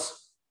tell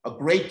us a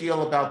great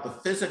deal about the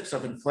physics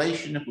of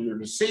inflation if we were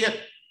to see it,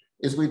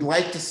 is we'd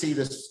like to see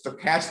the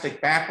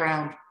stochastic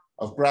background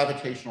of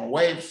gravitational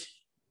waves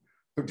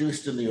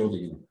produced in the early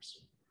universe.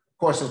 Of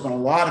course, there's been a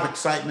lot of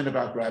excitement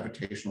about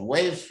gravitational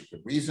waves for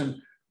good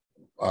reason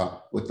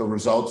with the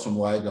results from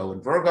LIGO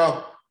and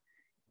Virgo.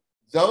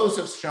 Those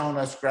have shown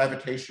us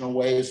gravitational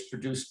waves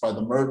produced by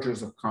the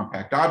mergers of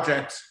compact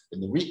objects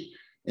in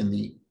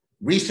the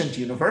recent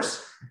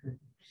universe.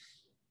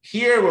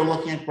 Here, we're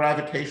looking at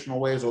gravitational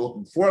waves, or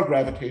looking for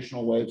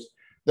gravitational waves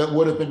that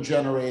would have been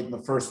generated in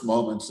the first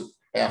moments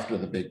after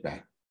the Big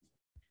Bang.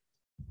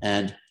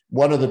 And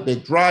one of the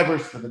big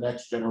drivers for the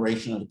next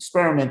generation of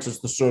experiments is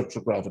the search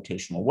for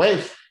gravitational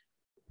waves.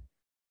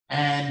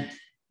 And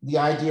the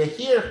idea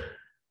here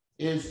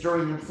is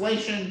during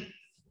inflation,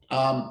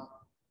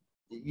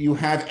 you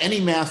have any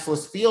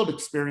massless field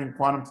experience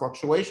quantum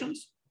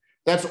fluctuations.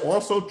 That's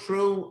also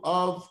true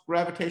of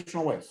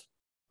gravitational waves.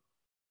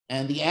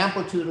 And the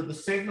amplitude of the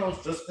signal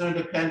is just going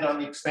to depend on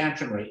the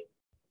expansion rate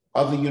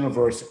of the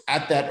universe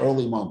at that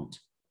early moment,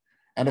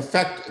 and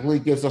effectively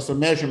gives us a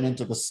measurement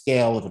of the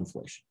scale of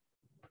inflation.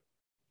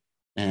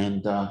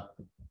 And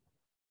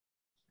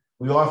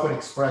we often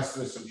express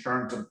this in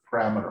terms of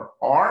parameter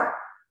R,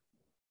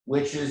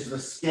 which is the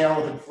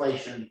scale of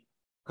inflation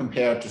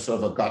compared to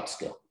sort of a gut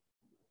scale.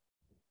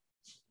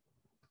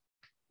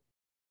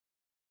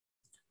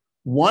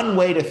 One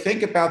way to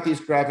think about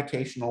these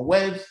gravitational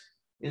waves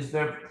is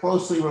they're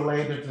closely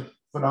related to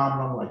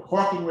phenomena like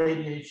Hawking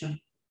radiation,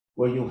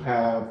 where you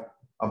have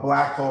a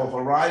black hole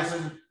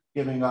horizon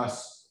giving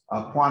us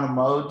quantum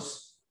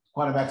modes,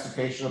 quantum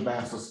excitation of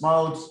massless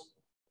modes.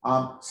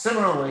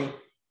 Similarly,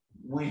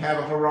 we have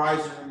a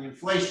horizon in the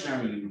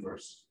inflationary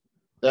universe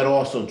that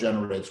also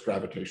generates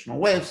gravitational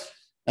waves,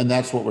 and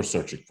that's what we're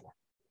searching for.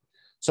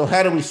 So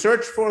how do we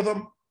search for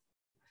them?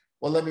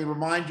 Well, let me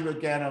remind you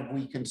again of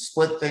we can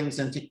split things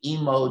into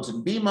E modes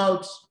and B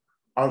modes.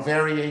 Our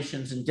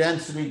variations in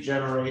density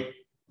generate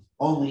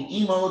only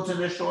E modes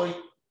initially,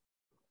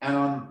 and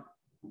on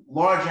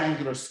large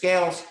angular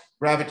scales,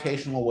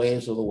 gravitational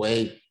waves are the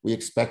way we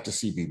expect to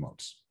see B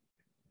modes.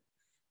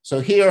 So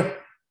here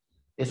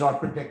is our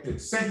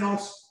predicted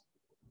signals.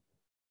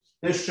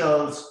 This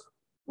shows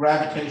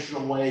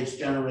gravitational waves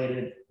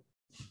generating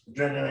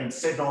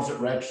signals at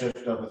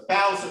redshift of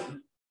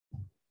 1,000.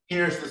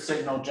 Here's the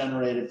signal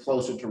generated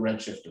closer to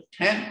redshift of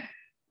 10.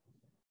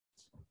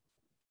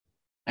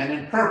 And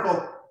in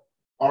purple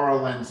are our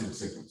lensing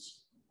signals.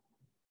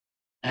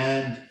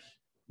 And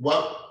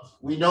what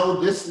we know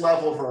this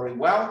level very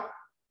well,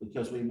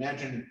 because we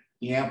mentioned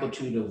the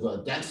amplitude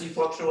of density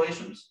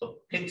fluctuations. The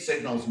pink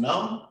signal is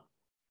known.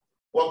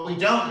 What we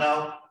don't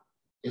know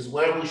is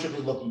where we should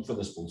be looking for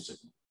this blue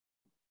signal.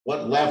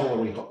 What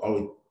level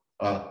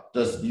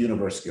does the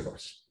universe give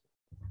us?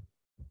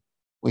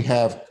 We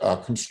have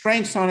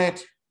constraints on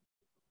it,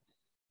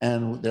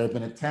 and there have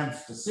been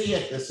attempts to see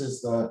it. This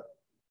is the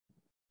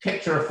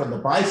picture from the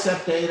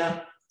BICEP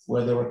data,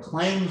 where there were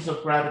claims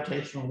of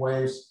gravitational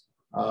waves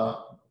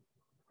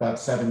about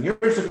 7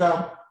 years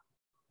ago.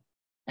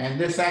 And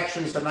this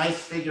actually is a nice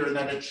figure in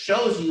that it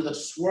shows you the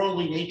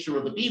swirly nature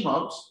of the B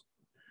modes.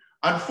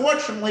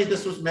 Unfortunately,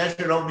 this was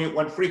measured only at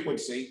one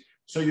frequency.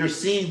 So you're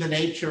seeing the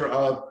nature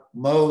of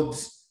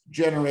modes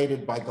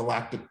generated by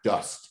galactic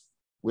dust,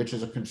 which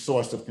is a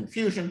source of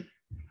confusion.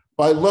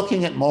 By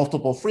looking at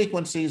multiple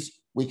frequencies,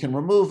 we can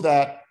remove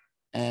that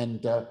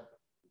and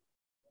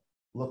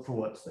look for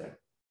what's there.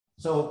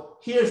 So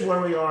here's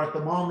where we are at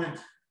the moment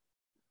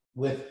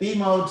with B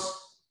modes.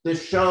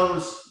 This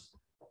shows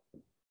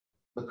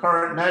the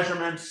current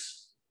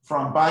measurements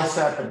from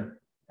BICEP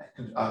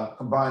and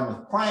combined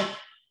with Planck.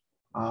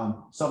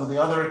 Some of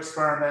the other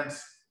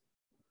experiments.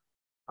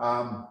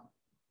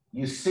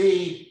 You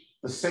see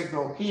the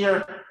signal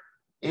here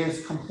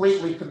is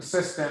completely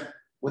consistent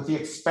with the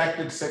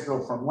expected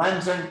signal from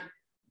lensing.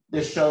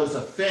 This shows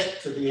a fit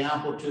to the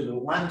amplitude of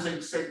the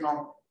lensing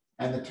signal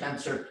and the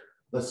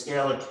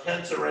scalar to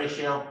tensor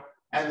ratio,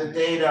 and the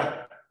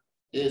data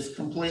is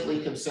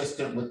completely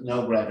consistent with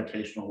no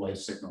gravitational wave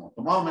signal at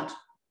the moment.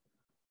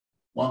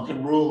 One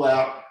can rule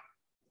out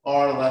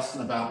R less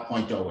than about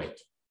 0.08.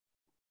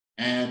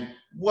 And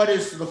what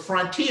is the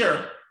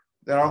frontier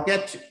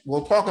that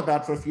we'll talk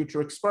about for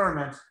future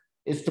experiments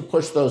is to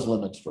push those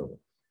limits further.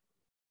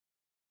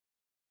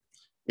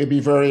 It'd be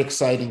very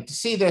exciting to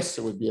see this.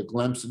 It would be a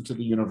glimpse into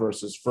the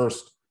universe's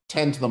first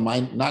 10 to the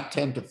minus, not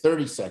 10 to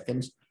 30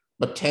 seconds,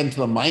 but 10 to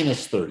the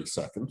minus 30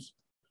 seconds.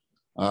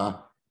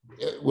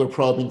 We're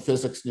probing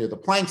physics near the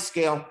Planck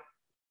scale.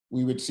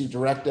 We would see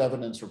direct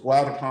evidence for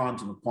gravitons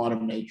and the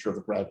quantum nature of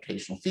the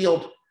gravitational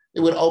field.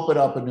 It would open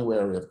up a new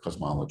area of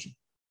cosmology.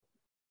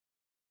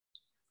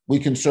 We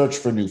can search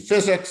for new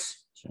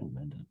physics. So I'm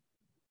going to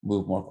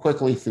move more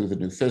quickly through the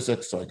new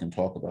physics so I can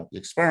talk about the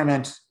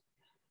experiments.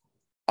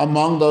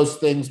 Among those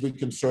things we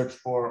can search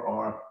for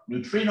are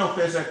neutrino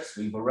physics.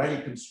 We've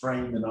already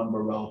constrained the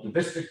number of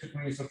relativistic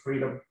degrees of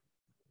freedom.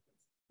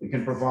 We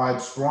can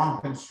provide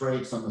strong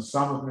constraints on the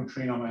sum of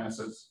neutrino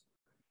masses.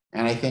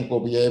 And I think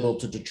we'll be able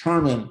to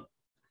determine,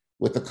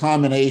 with the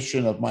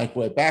combination of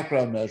microwave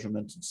background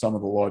measurements and some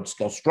of the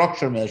large-scale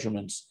structure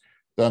measurements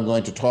that I'm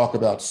going to talk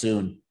about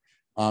soon,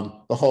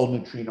 the whole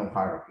neutrino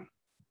hierarchy.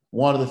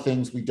 One of the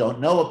things we don't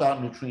know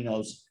about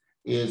neutrinos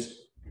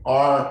is,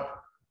 are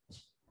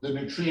the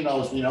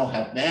neutrinos we know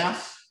have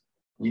mass.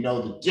 We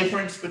know the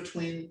difference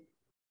between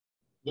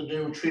the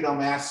neutrino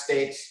mass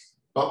states,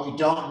 but we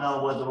don't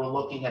know whether we're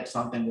looking at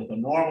something with a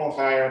normal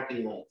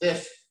hierarchy like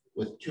this,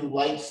 with 2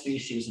 light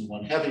species and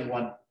 1 heavy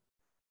one,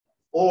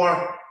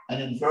 or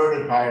an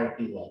inverted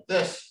hierarchy like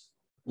this.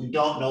 We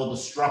don't know the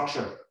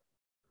structure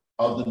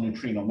of the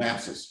neutrino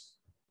masses.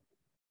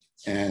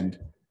 And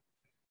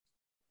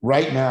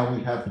right now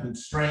we have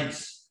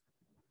constraints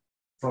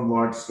from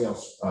large scale,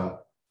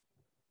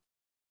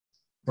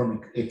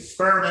 from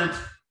experiment,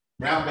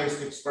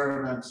 ground-based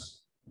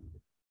experiments.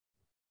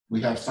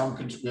 We have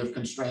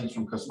constraints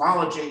from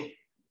cosmology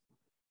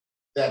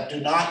that do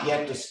not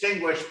yet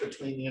distinguish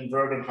between the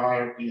inverted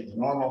hierarchy and the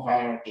normal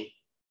hierarchy.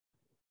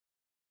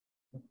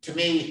 To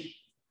me,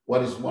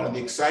 what is one of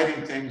the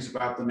exciting things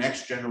about the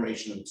next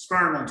generation of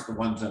experiments, the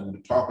ones I'm going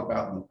to talk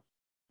about in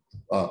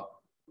the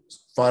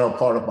final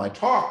part of my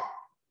talk,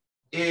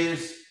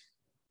 is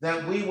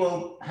that we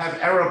will have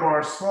error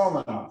bars small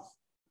enough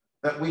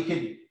that we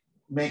could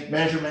make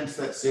measurements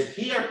that sit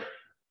here,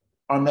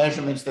 or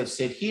measurements that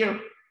sit here,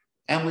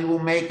 and we will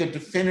make a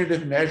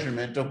definitive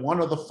measurement of one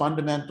of the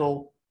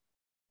fundamental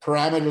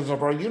parameters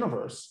of our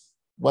universe.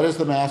 What is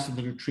the mass of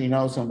the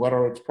neutrinos and what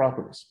are its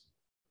properties?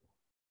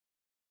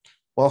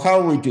 Well,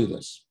 how will we do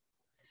this?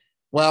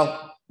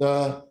 Well,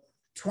 the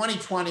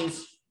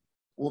 2020s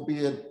will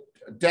be a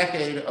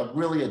decade of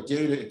really a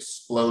data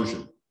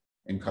explosion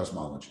in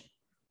cosmology.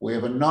 We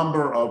have a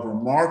number of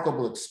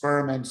remarkable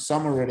experiments,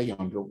 some already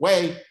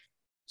underway,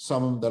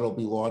 some that will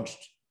be launched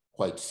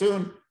quite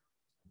soon.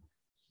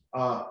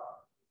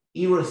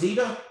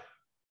 eROSITA,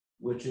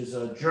 which is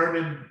a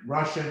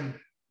German-Russian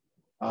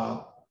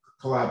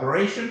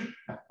collaboration.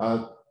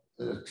 The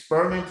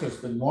experiment has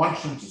been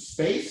launched into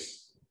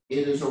space.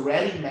 It is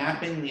already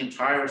mapping the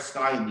entire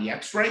sky in the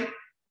X-ray,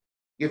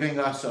 giving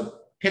us a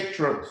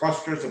picture of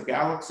clusters of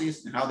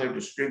galaxies and how they're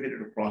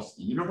distributed across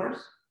the universe.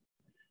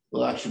 It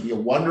will actually be a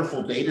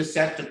wonderful data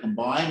set to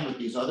combine with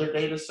these other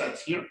data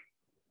sets here.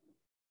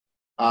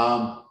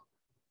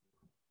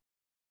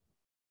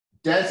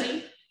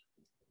 DESI,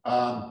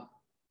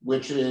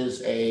 which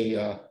is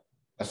a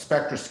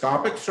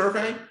spectroscopic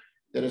survey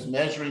that is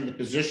measuring the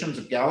positions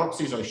of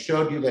galaxies. I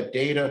showed you that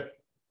data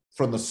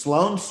from the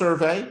Sloan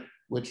survey,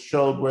 which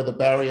showed where the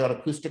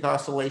baryotic acoustic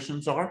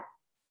oscillations are.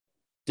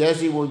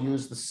 DESI will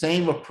use the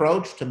same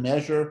approach to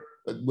measure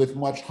with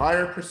much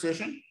higher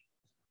precision,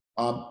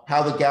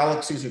 how the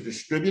galaxies are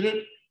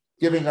distributed,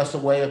 giving us a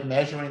way of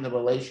measuring the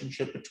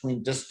relationship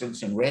between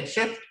distance and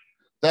redshift.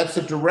 That's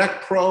a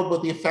direct probe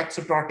of the effects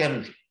of dark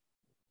energy.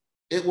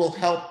 It will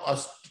help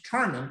us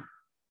determine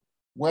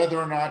whether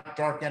or not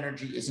dark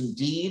energy is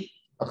indeed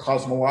a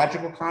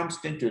cosmological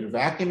constant due to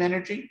vacuum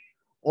energy,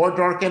 or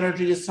dark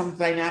energy is some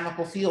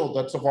dynamical field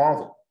that's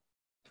evolving.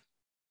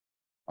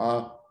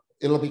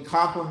 It'll be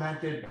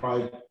complemented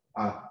by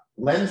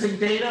lensing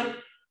data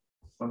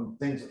from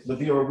things, the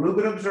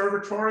Vera-Rubin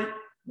Observatory,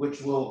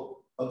 which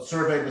will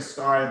survey the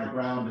sky and the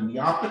ground and the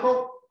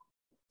optical.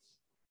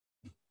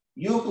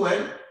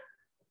 Euclid,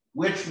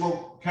 which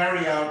will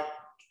carry out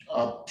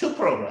 2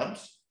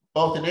 programs,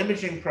 both an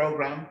imaging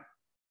program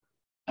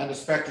and a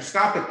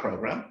spectroscopic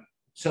program.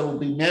 So we'll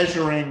be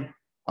measuring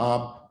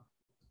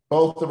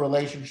both the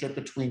relationship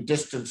between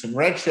distance and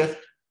redshift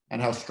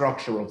and how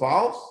structure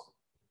evolves.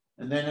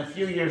 And then a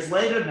few years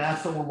later,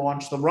 NASA will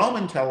launch the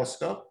Roman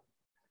telescope,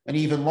 an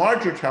even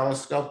larger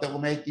telescope that will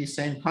make these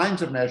same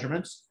kinds of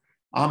measurements,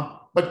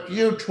 but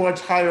geared towards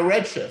higher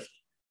redshift,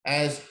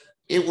 as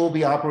it will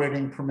be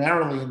operating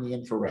primarily in the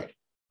infrared.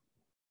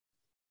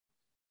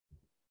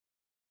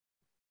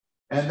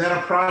 And then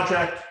a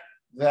project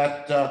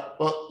that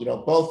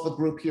both the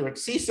group here at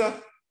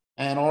SISSA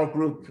and our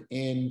group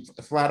in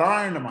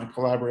Flatiron and my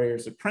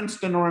collaborators at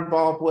Princeton are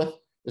involved with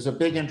is a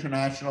big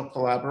international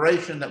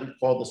collaboration that we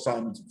call the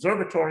Simons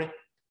Observatory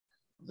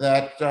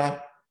that I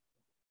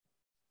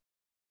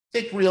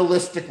think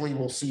realistically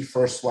we'll see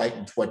first light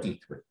in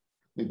 23.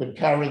 We've been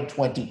carrying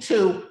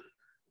 22,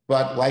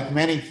 but like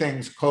many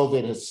things,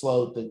 COVID has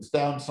slowed things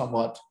down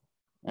somewhat.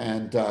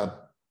 And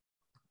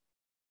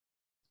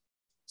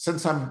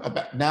since I'm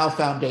now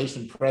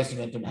foundation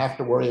president and have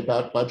to worry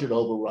about budget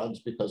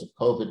overruns because of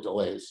COVID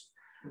delays,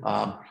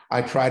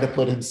 I try to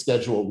put in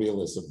schedule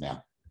realism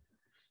now.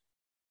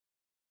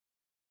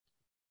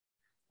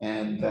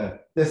 And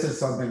this is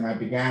something I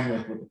began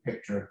with the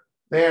picture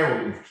there,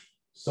 where we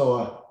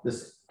saw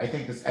this, I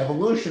think this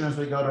evolution as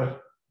we go to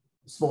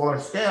smaller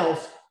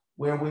scales,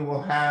 where we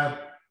will have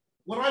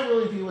what I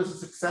really view as a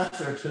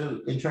successor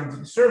to, in terms of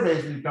the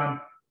surveys we've done,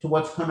 to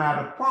what's come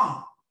out of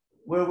Planck,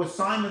 where with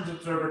Simons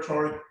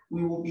Observatory,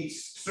 we will be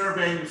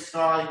surveying the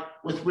sky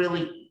with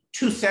really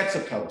 2 sets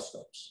of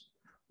telescopes.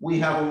 We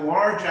have a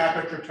large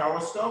aperture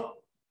telescope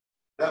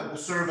that will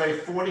survey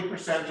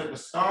 40% of the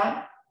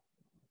sky,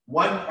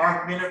 1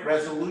 arc-minute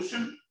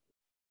resolution,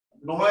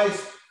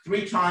 noise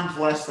 3 times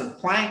less than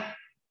Planck,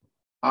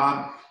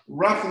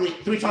 roughly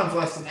 3 times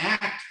less than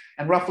ACT,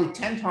 and roughly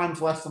 10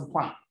 times less than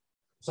Planck.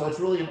 So it's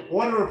really an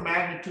order of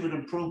magnitude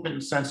improvement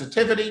in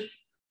sensitivity,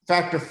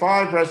 factor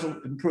 5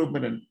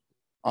 improvement in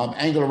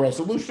angular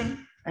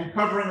resolution, and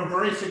covering a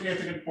very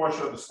significant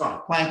portion of the sky.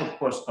 Planck, of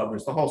course,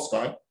 covers the whole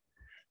sky,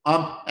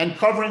 and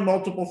covering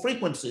multiple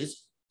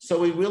frequencies. So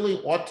we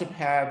really ought to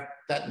have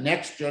that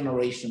next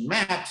generation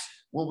maps,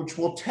 which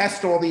will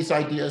test all these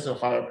ideas at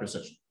higher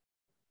precision.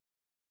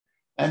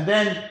 And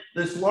then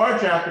this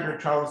large aperture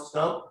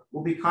telescope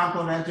will be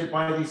complemented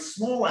by these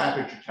small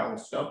aperture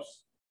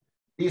telescopes.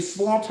 These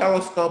small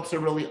telescopes are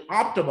really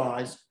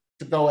optimized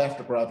to go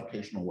after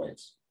gravitational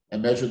waves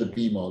and measure the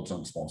B modes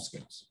on small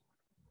scales.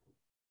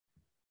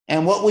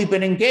 And what we've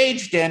been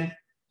engaged in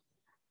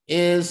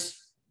is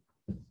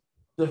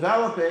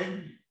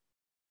developing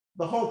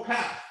the whole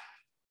path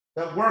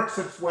that works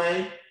its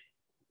way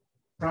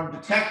from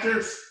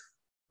detectors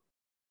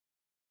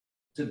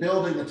to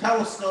building the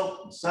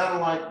telescope, the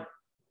satellite,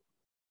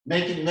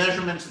 making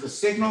measurements of the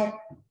signal.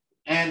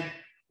 And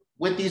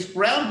with these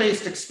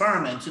ground-based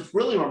experiments, it's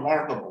really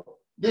remarkable.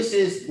 This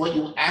is what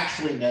you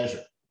actually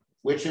measure,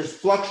 which is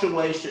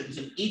fluctuations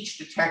in each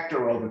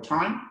detector over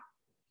time.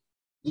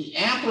 The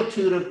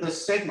amplitude of the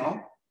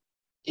signal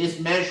is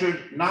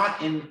measured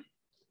not in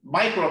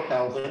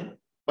microkelvin,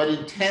 but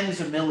in tens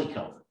of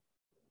millikelvin.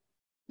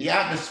 The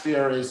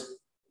atmosphere is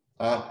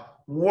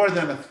more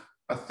than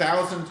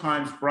 1,000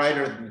 times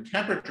brighter than the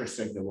temperature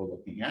signal we're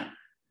looking at,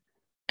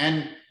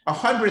 and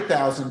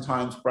 100,000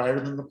 times brighter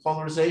than the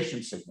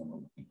polarization signal we're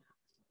looking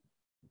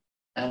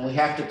at. And we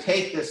have to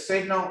take this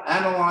signal,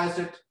 analyze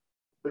it,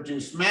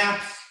 produce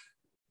maps,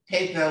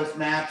 take those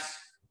maps,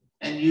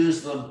 and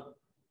use them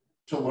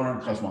to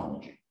learn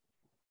cosmology.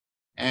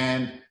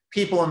 And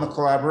people in the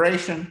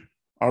collaboration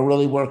are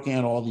really working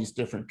on all these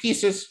different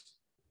pieces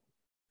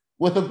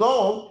with a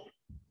goal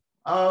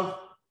of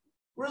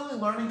really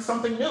learning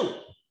something new.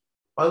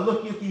 By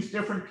looking at these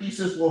different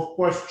pieces, we'll of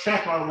course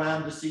check our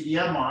lambda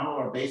CDM model,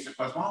 our basic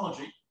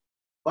cosmology,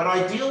 but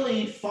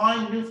ideally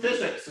find new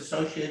physics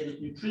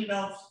associated with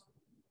neutrinos,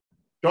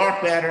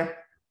 dark matter,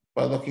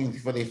 by looking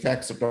for the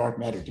effects of dark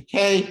matter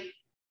decay,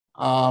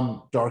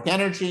 dark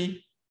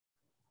energy,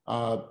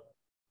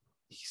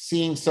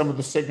 seeing some of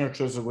the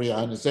signatures of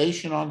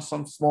reionization on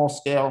some small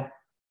scale.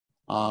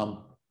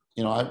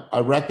 I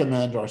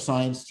recommend our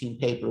science team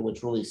paper,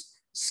 which really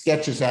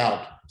sketches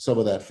out some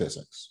of that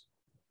physics.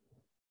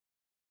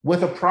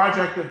 With a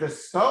project of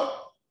this scope,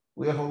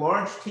 we have a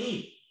large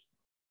team.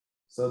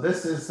 So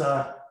this is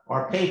our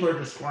our paper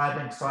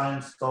describing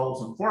science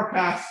goals and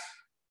forecasts.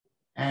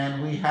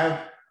 And we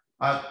have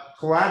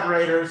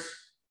collaborators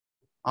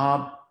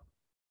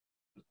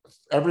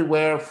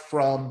everywhere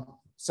from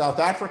South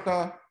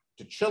Africa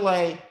to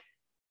Chile,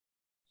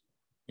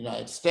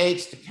 United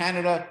States to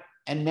Canada,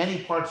 and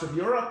many parts of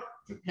Europe,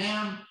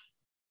 Japan,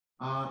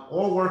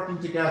 all working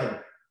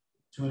together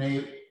to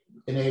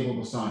enable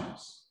the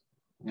science.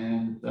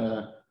 And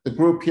the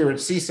group here at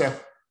SISSA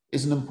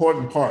is an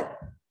important part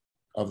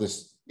of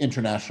this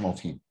international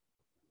team.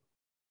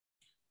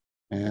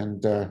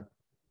 And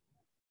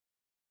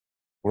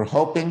we're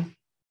hoping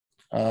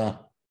to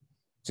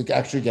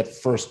actually get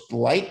first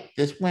light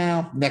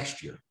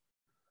next year.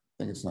 I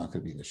think it's not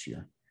going to be this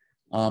year.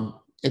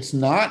 It's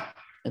an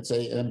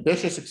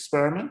ambitious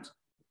experiment.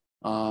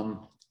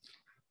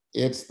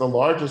 It's the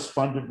largest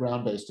funded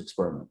ground-based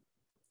experiment.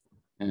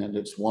 And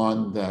it's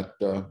one that,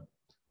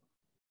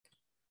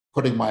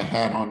 putting my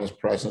hat on as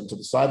president of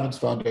the Simons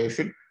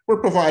Foundation,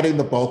 we're providing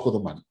the bulk of the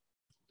money.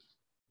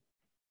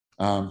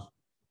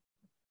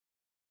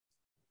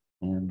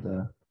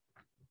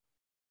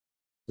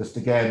 Just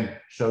again,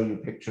 show you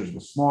pictures of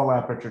the small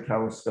aperture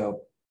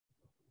telescope,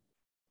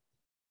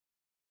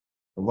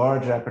 the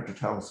large aperture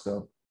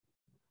telescope.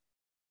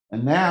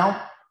 And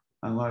now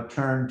I'm going to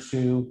turn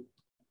to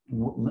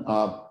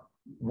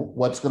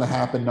what's going to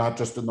happen, not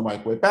just in the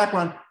microwave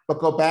background, but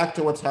go back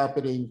to what's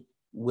happening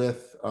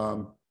with,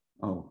 oh,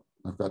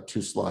 I've got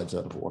 2 slides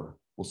out of order.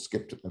 We'll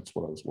skip to, that's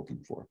what I was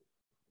looking for.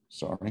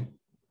 Sorry.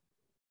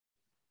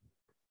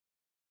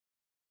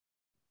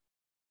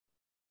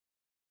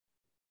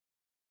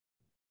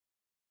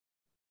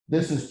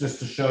 This is just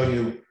to show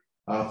you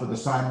for the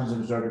Simons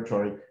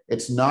Observatory,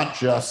 it's not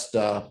just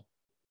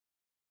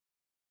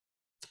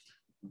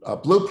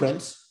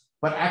blueprints,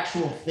 but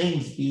actual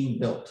things being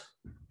built.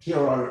 Here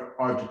are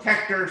our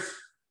detectors.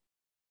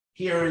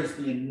 Here is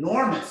the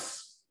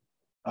enormous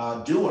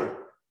doer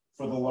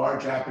for the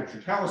large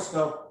aperture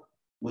telescope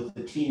with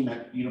the team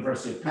at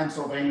University of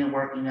Pennsylvania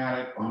working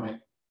on it.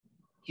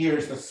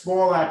 Here's the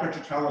small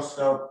aperture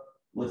telescope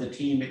with a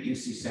team at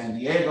UC San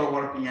Diego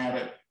working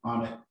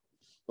on it.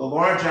 The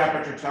large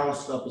aperture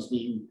telescope is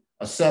being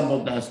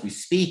assembled as we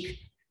speak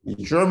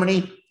in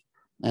Germany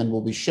and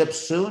will be shipped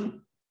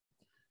soon.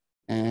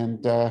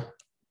 And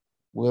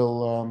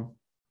we'll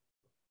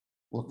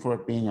look for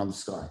it being on the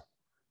sky.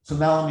 So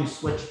now let me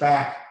switch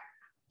back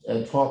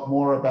and talk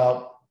more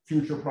about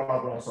future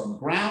progress on the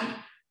ground.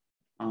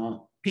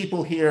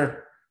 People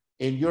here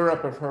in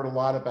Europe have heard a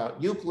lot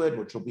about Euclid,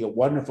 which will be a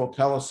wonderful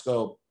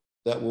telescope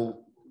that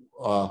will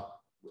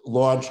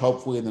launch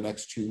hopefully in the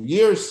next 2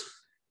 years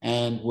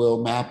and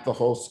will map the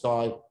whole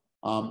sky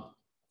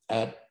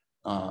and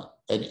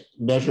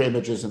measure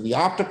images in the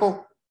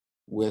optical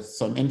with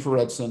some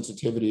infrared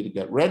sensitivity to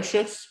get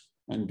redshifts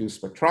and do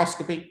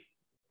spectroscopy.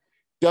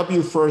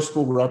 WFIRST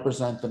will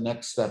represent the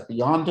next step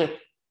beyond it.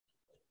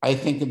 I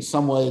think in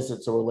some ways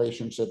it's a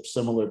relationship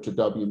similar to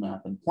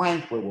WMAP and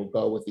Planck, where we'll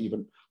go with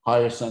even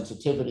higher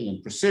sensitivity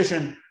and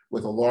precision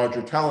with a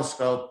larger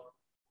telescope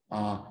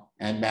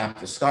and map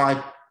the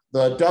sky.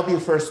 The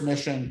WFIRST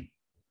mission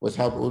was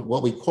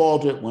what we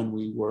called it when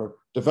we were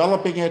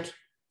developing it,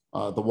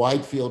 the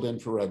Wide Field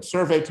Infrared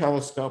Survey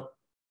Telescope.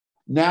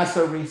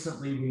 NASA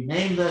recently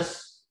renamed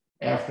this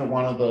after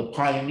one of the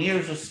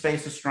pioneers of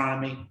space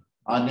astronomy,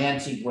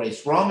 Nancy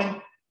Grace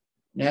Roman.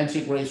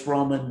 Nancy Grace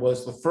Roman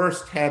was the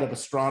first head of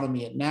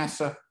astronomy at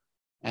NASA,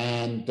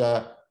 and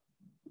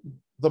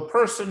the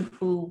person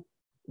who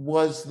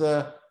was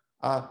the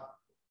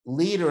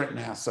leader at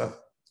NASA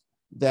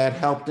that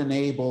helped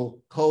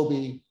enable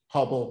COBE,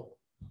 Hubble,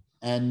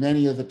 and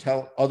many of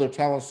the other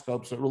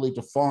telescopes that really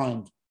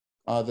defined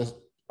the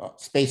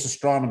space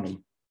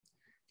astronomy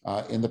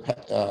in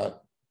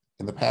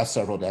the past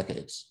several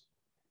decades.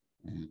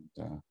 And,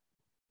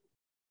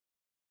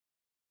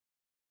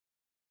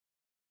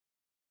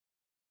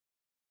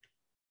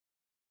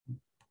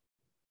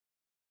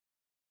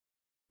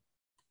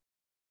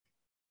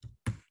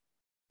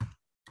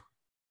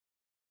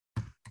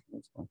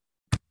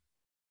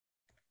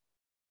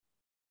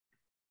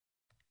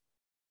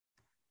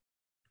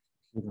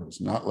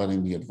 it's not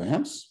letting me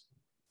advance.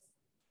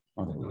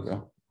 Oh, there we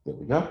go. There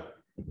we go.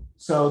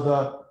 So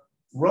the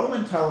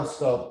Roman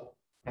telescope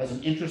has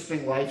an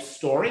interesting life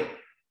story.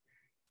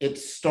 It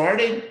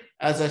started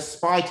as a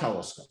spy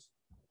telescope.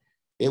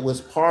 It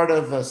was part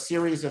of a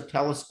series of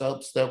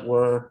telescopes that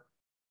were,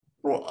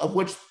 of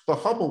which the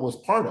Hubble was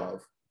part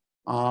of.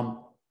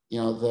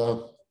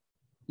 The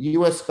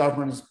US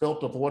government has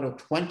built of order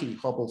 20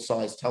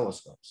 Hubble-sized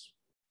telescopes.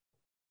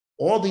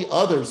 All the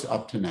others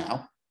up to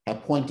now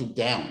have pointed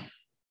down.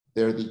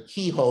 They're the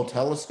keyhole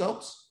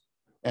telescopes,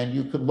 and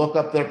you could look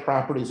up their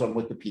properties on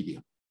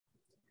Wikipedia.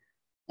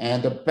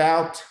 And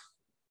about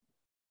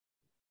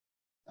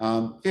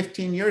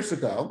 15 years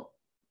ago,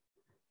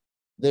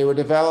 they were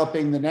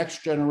developing the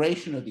next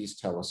generation of these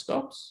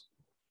telescopes.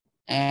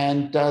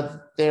 And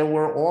there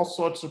were all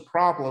sorts of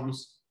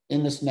problems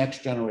in this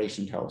next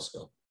generation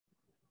telescope.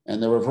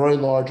 And there were very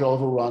large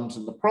overruns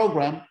in the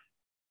program.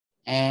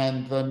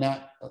 and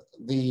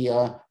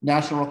the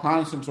National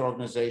Reconnaissance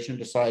Organization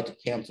decided to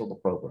cancel the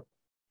program.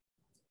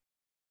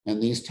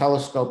 And these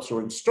telescopes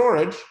were in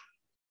storage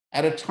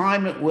at a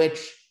time at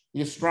which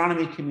the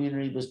astronomy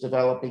community was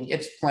developing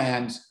its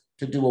plans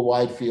to do a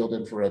wide field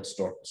infrared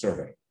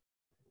survey.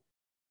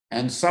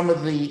 And some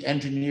of the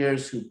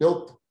engineers who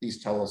built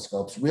these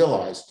telescopes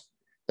realized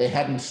they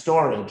had in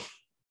storage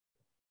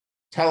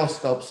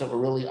telescopes that were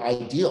really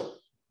ideal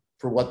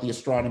for what the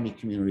astronomy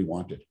community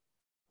wanted.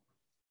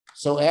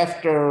 So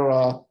after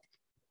a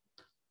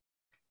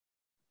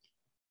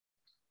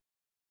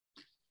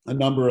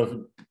number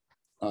of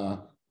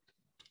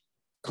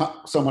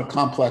somewhat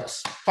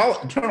complex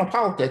internal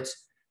politics,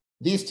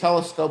 these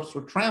telescopes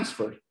were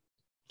transferred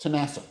to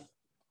NASA.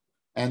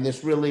 And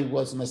this really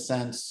was, in a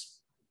sense,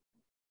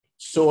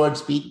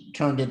 swords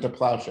turned into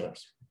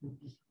plowshares,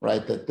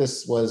 right? That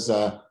this was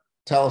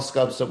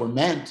telescopes that were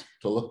meant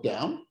to look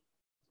down,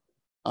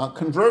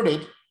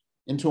 converted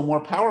into a more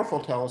powerful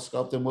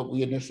telescope than what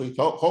we initially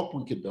hoped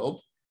we could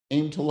build,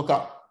 aimed to look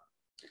up.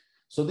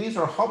 So these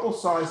are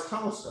Hubble-sized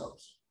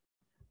telescopes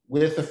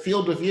with a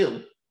field of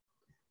view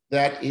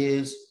that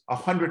is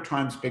 100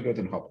 times bigger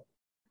than Hubble.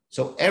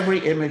 So every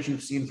image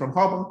you've seen from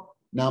Hubble,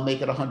 now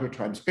make it 100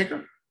 times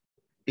bigger.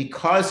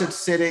 Because it's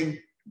sitting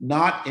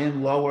not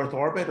in low Earth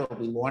orbit, it'll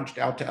be launched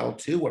out to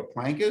L2 where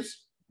Planck is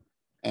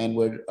and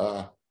where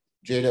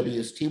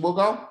JWST will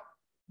go.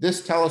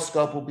 This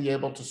telescope will be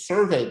able to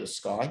survey the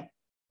sky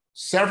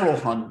several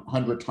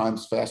hundred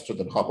times faster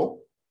than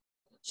Hubble.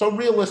 So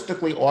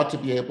realistically ought to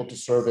be able to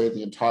survey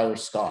the entire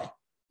sky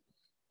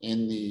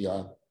in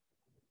the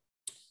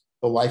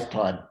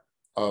lifetime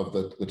of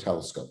the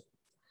telescope.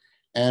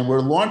 And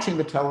we're launching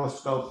the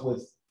telescope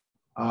with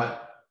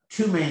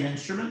two main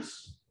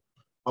instruments,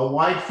 a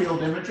wide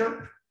field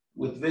imager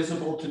with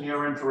visible to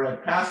near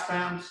infrared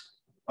passbands,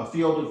 a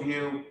field of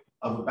view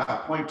of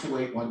about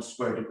 0.281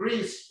 square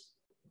degrees,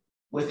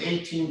 with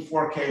 18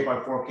 4K by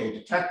 4K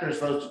detectors.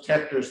 Those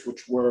detectors,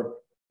 which were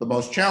the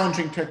most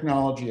challenging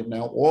technology, have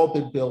now all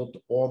been built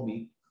to all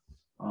meet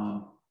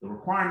the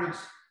requirements.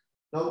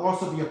 There'll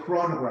also be a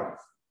chronograph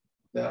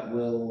that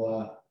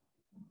will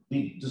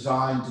be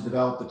designed to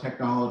develop the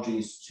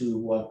technologies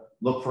to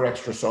look for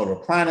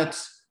extrasolar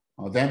planets,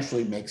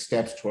 eventually make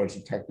steps towards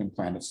detecting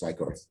planets like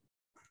Earth.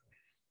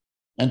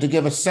 And to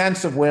give a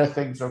sense of where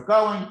things are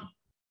going,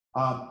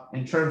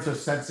 in terms of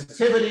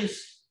sensitivities,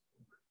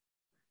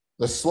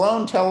 the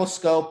Sloan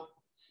telescope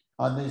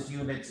on these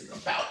units is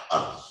about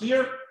up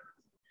here.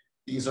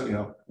 These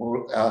are,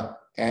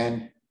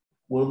 and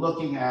we're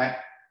looking at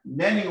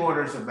many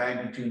orders of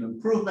magnitude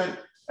improvement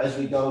as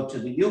we go to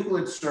the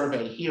Euclid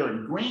survey here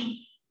in green,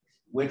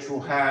 which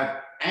will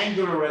have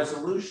angular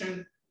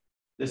resolution.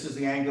 This is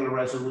the angular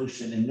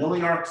resolution in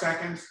milliarc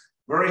seconds,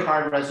 very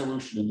high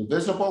resolution in the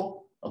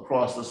visible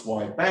across this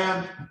wide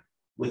band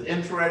with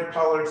infrared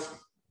colors.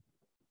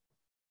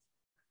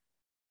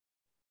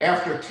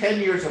 After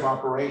 10 years of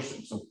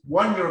operation, so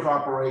 1 year of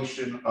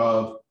operation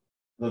of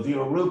the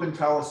Vera Rubin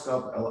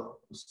telescope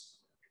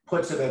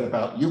puts it at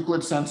about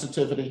Euclid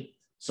sensitivity.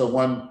 So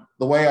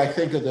the way I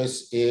think of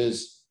this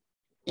is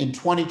in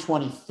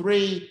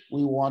 2023,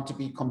 we want to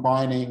be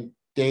combining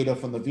data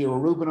from the Vera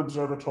Rubin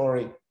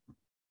Observatory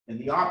in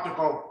the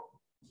optical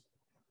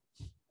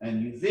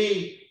and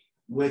UV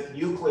with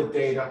Euclid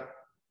data,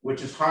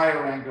 which is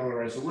higher angular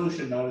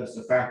resolution. Notice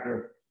a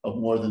factor of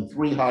more than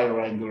 3 higher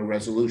angular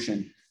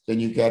resolution than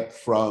you get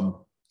from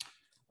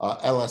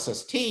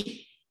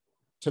LSST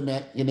to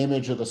make an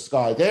image of the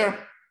sky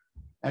there.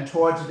 And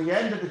towards the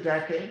end of the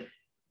decade,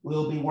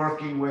 we'll be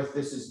working with,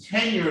 this is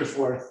 10 years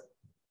worth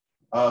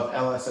of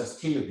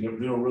LSST, of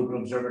Vera Rubin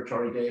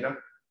Observatory data,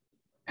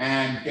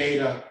 and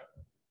data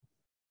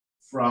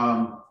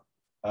from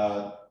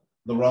the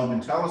Roman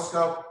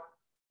telescope.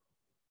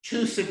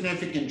 2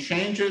 significant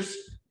changes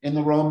in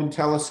the Roman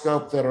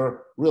telescope that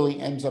really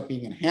ends up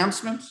being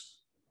enhancements.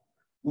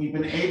 We've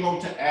been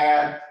able to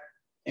add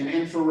an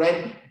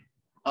infrared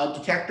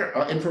detector,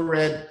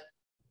 infrared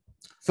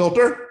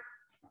filter,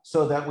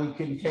 so that we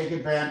can take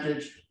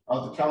advantage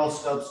of the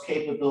telescope's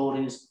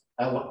capabilities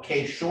at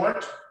K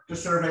short to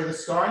survey the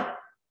sky.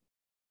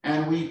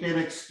 And we've been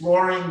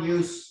exploring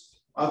use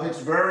of its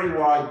very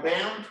wide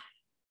band,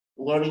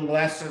 learning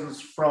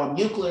lessons from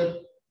Euclid,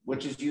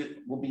 which is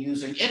will be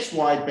using its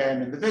wide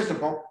band in the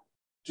visible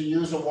to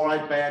use a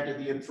wide band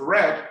in the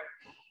infrared.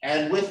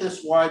 And with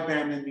this wide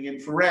band in the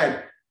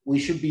infrared, we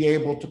should be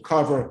able to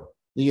cover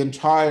the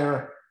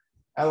entire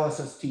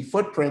LSST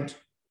footprint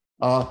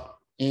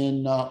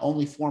in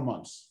only 4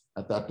 months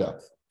at that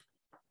depth.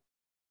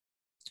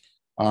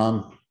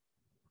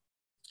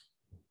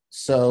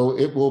 So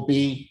it will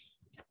be,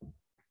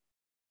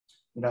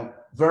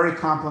 very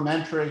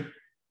complementary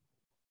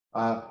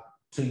to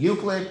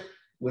Euclid,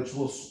 which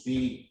will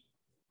be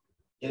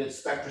in its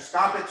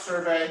spectroscopic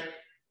survey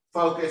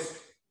focused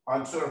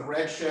on sort of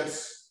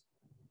redshifts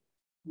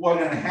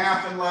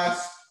 1.5 and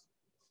less.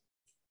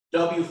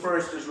 W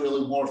first is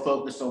really more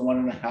focused on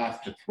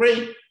 1.5 to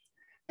 3.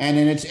 And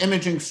in its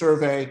imaging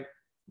survey,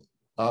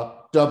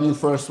 W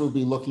first will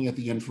be looking at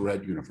the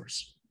infrared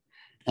universe.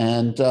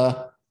 And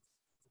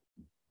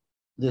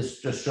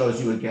this just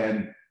shows you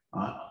again,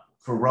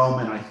 for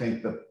Roman, I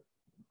think the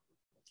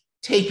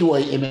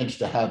takeaway image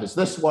to have is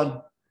this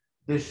one.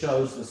 This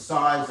shows the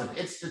size of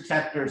its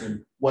detectors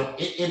and what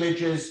it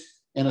images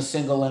in a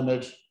single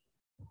image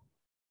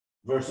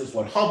versus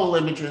what Hubble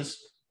images.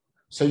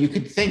 So you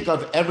could think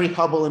of every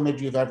Hubble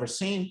image you've ever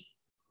seen,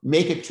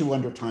 make it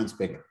 200 times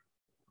bigger.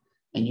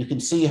 And you can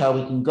see how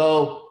we can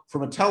go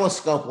from a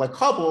telescope like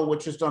Hubble,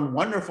 which has done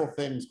wonderful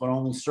things, but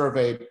only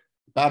surveyed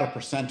about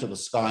 1% of the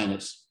sky in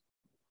its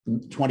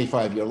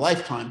 25-year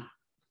lifetime,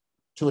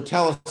 to a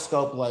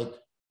telescope like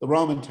the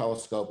Roman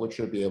telescope, which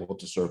should be able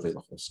to survey the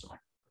whole sky.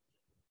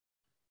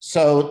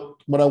 So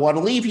what I want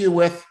to leave you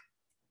with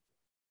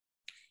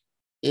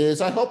is,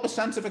 I hope, a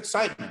sense of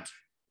excitement.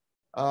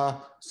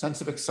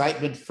 Sense of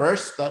excitement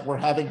first that we're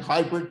having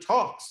hybrid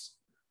talks,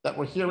 that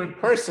we're here in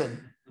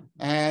person.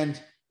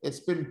 And it's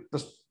been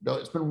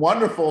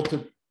wonderful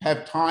to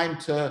have time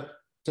to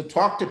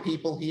talk to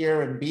people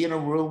here and be in a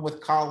room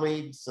with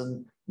colleagues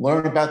and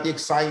learn about the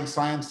exciting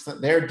science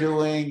that they're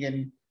doing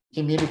and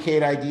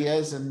communicate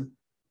ideas and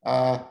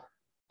have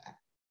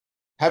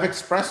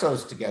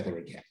espressos together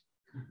again.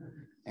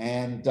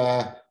 And,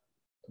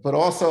 but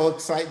also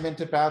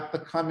excitement about the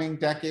coming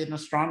decade in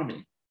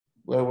astronomy,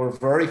 where we're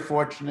very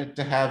fortunate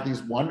to have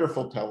these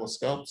wonderful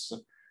telescopes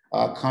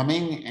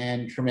coming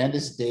and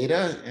tremendous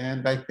data.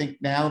 And I think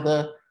now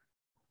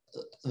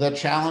the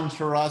challenge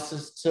for us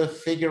is to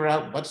figure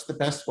out what's the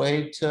best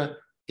way to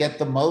get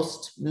the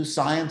most new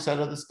science out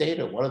of this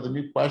data. What are the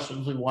new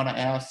questions we want to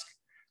ask?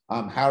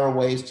 How are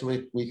ways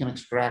to we can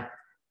extract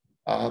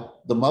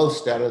the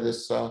most out of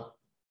this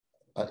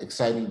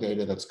exciting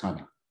data that's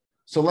coming?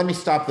 So let me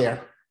stop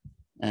there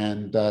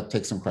and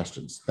take some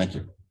questions. Thank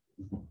you.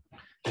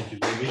 Thank you,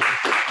 David.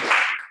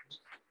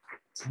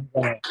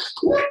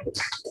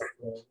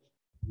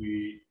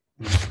 We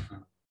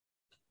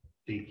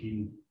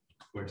taking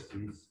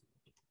questions.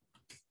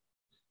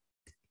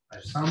 I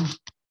have some,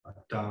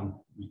 but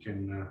we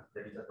can.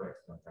 There is a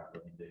question,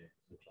 Carlo, in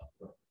the chat.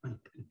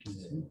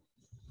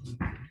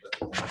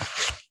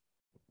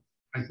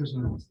 I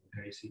personally,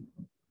 I see.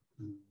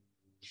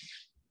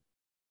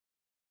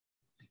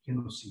 I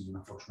cannot see,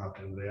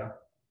 unfortunately, Andrea.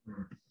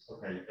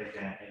 Okay, I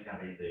can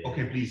read the.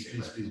 Okay, please,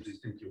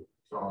 thank you.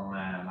 From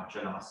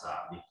Marcello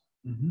Massardi.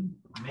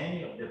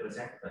 Many of the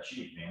presented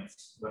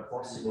achievements were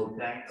possible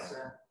thanks.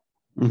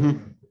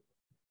 Muted,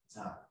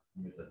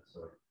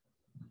 sorry.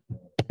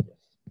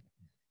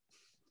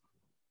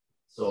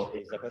 So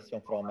it's a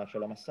question from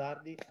Marcello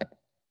Massardi.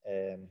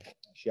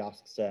 She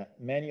asks,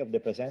 many of the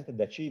presented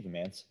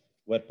achievements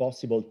were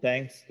possible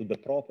thanks to the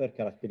proper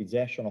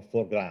characterization of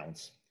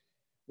foregrounds.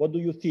 What do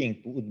you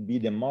think would be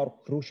the more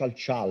crucial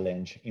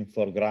challenge in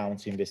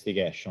foregrounds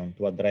investigation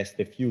to address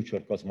the future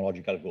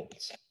cosmological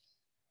goals?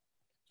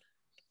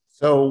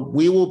 So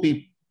we will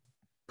be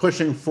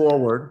pushing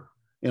forward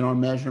in our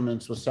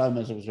measurements with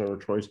satellite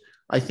observatories.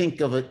 I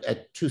think of it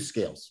at two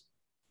scales.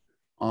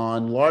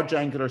 On large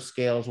angular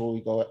scales, where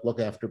we go look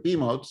after B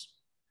modes,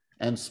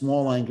 and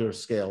small angular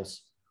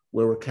scales,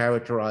 where we're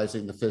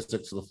characterizing the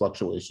physics of the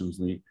fluctuations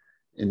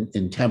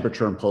in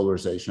temperature and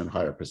polarization at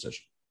higher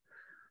precision.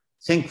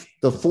 I think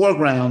the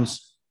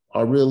foregrounds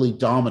are really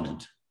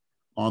dominant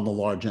on the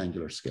large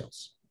angular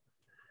scales.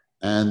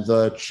 And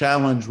the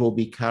challenge will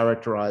be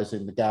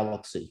characterizing the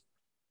galaxy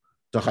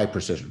to high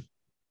precision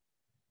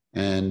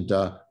and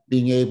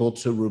being able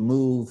to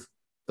remove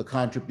the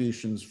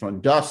contributions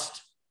from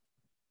dust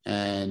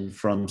and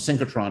from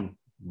synchrotron,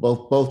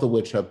 both of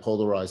which have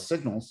polarized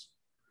signals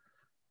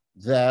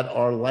that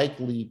are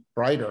likely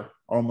brighter,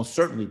 almost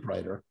certainly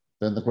brighter,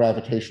 than the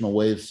gravitational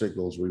wave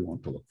signals we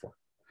want to look for.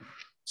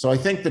 So I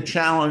think the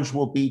challenge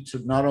will be to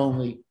not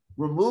only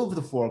remove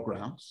the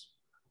foregrounds,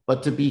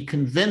 but to be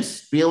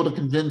able to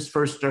convince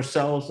first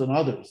ourselves and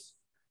others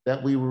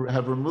that we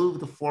have removed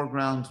the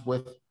foregrounds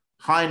with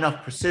high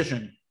enough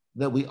precision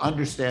that we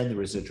understand the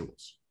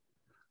residuals.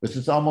 This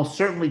is almost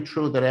certainly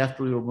true that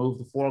after we remove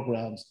the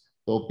foregrounds,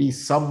 there'll be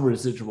some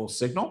residual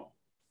signal.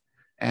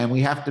 And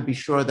we have to be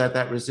sure that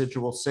that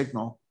residual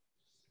signal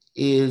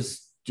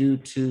is due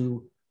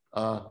to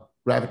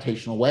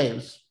gravitational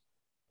waves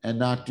and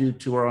not due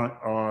to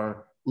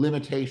our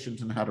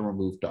limitations in how to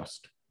remove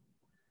dust.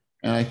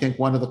 And I think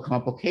one of the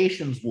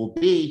complications will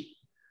be,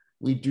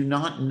 we do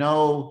not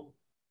know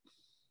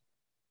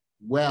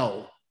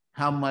well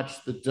how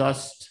much the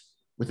dust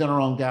within our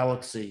own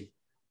galaxy,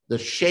 the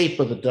shape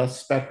of the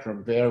dust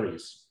spectrum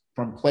varies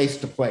from place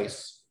to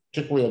place,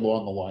 particularly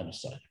along the line of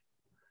sight.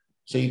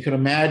 So you can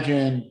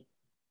imagine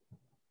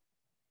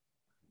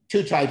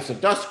two types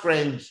of dust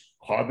grains,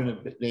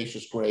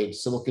 carbonaceous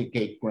grains,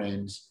 silicate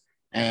grains,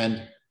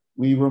 and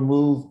we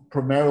remove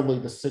primarily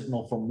the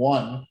signal from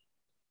one,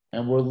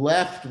 and we're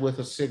left with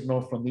a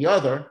signal from the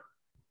other.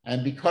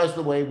 And because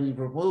the way we've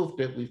removed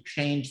it, we've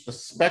changed the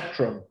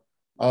spectrum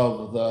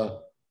of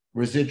the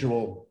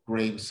residual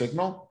grain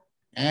signal,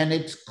 and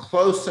it's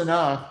close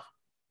enough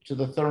to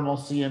the thermal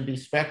CMB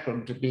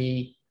spectrum to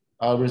be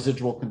a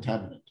residual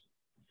contaminant.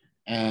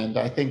 And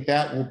I think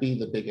that will be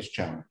the biggest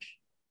challenge.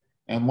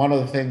 And one of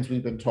the things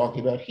we've been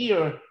talking about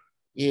here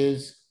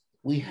is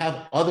we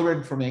have other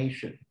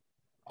information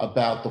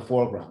about the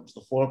foregrounds.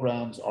 The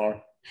foregrounds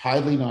are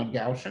highly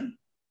non-Gaussian.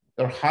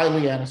 They're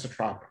highly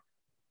anisotropic.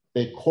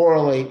 They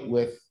correlate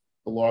with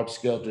the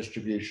large-scale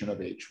distribution of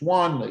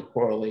H1. They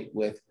correlate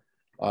with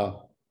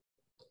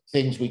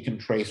things we can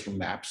trace from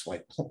maps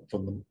like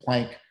from the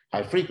Planck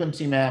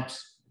high-frequency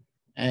maps.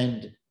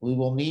 And we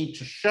will need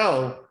to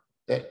show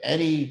that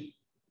any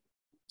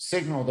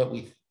signal that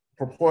we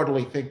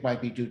purportedly think might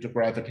be due to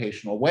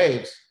gravitational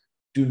waves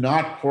do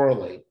not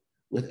correlate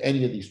with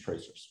any of these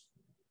tracers.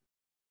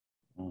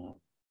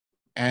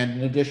 And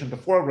in addition to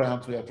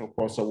foregrounds, we have to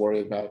also worry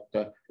about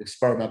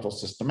experimental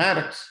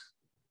systematics.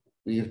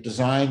 We have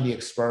designed the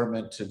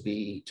experiment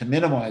to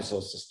minimize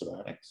those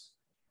systematics,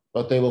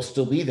 but they will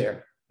still be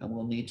there, and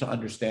we'll need to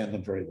understand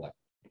them very well.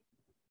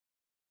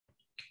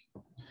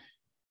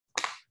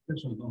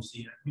 We don't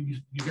see it.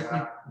 You get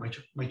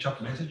my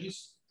chat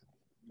messages?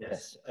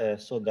 Yes.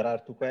 So there are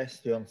two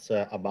questions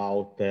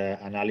about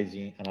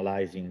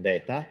analyzing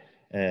data.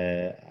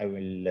 I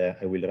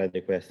will read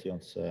the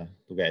questions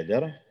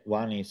together.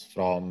 One is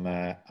from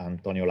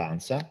Antonio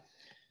Lanza,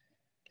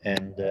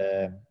 and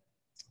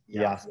he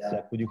asks,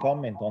 could you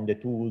comment on the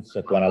tools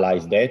to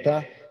analyze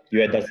data? You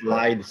had a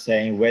slide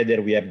saying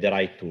whether we have the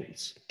right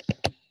tools.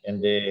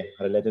 And the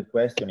related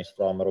question is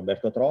from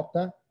Roberto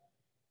Trotta.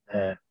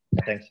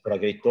 Thanks for a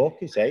great talk,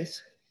 he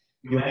says.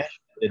 You mentioned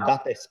the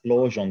data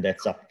explosion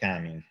that's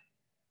upcoming.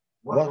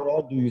 What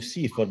role do you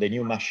see for the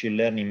new machine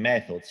learning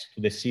methods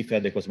to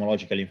decipher the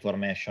cosmological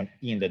information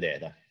in the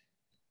data?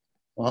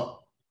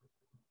 Well,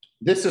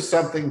 this is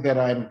something that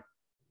I'm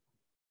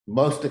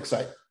most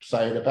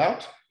excited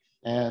about.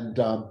 And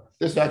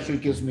this actually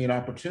gives me an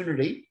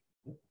opportunity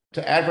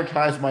to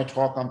advertise my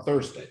talk on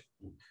Thursday,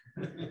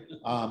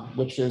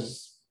 which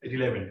is at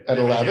 11. At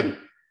 11.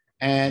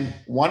 And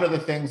one of the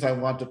things I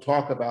want to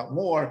talk about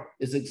more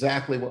is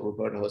exactly what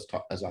Roberto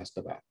has asked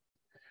about.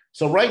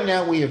 So right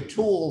now we have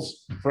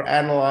tools for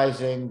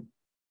analyzing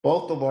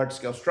both the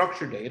large-scale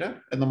structure data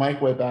and the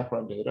microwave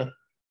background data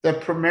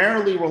that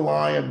primarily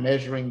rely on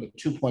measuring the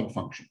two-point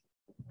function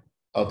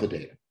of the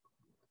data.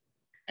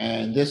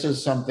 And this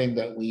is something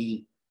that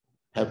we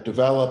have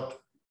developed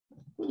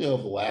really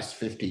over the last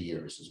 50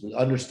 years, as we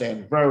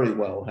understand very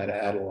well how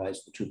to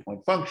analyze the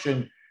two-point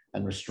function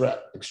and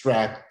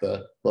extract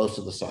most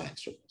of the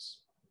science from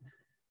this.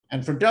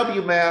 And for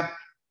WMAP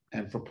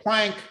and for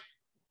Planck,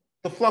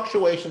 the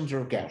fluctuations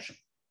are Gaussian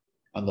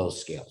on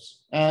those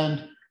scales.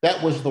 And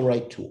that was the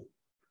right tool.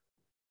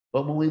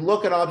 But when we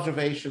look at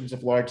observations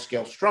of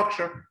large-scale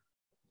structure,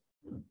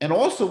 and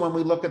also when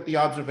we look at the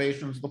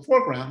observations of the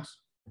foregrounds,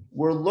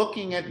 we're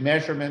looking at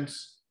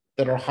measurements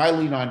that are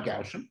highly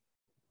non-Gaussian.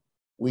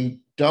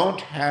 We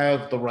don't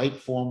have the right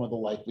form of the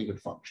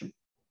likelihood function.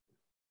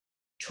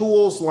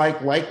 Tools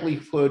like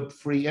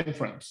likelihood-free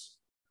inference,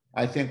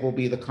 I think, will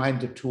be the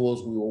kinds of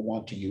tools we will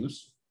want to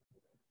use.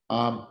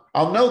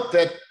 I'll note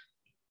that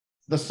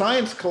the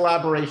science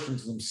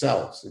collaborations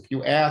themselves, if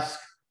you ask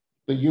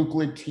the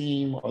Euclid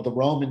team or the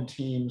Roman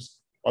teams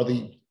or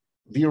the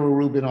Vera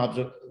Rubin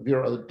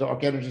the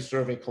Dark Energy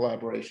Survey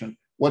collaboration,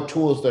 what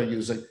tools they're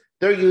using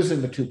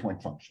the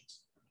two-point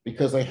functions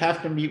because they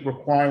have to meet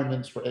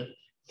requirements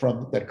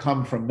that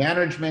come from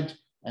management,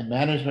 and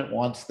management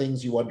wants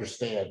things you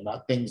understand,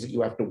 not things that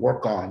you have to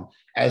work on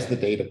as the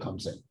data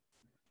comes in.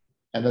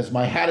 And as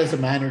my hat as a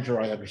manager,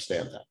 I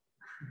understand that.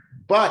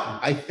 But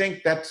I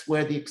think that's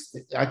where the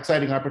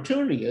exciting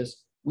opportunity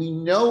is. We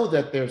know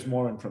that there's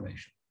more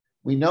information.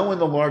 We know in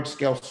the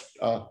large-scale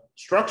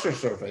structure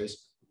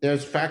surveys,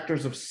 there's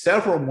factors of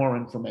several more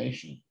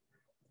information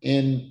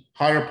in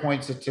higher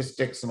point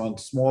statistics and on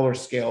smaller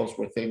scales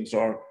where things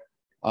are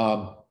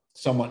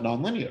somewhat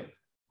nonlinear.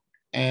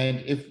 And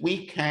if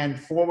we can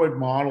forward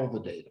model the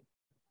data,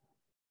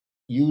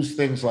 use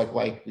things like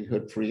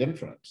likelihood-free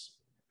inference,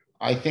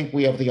 I think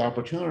we have the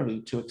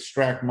opportunity to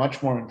extract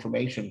much more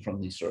information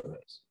from these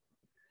surveys.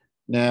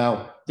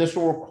 Now, this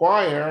will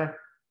require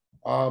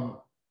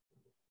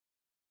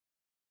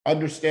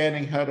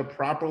understanding how to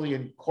properly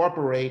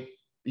incorporate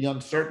the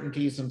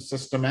uncertainties and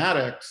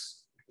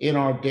systematics in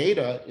our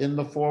data in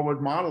the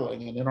forward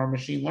modeling and in our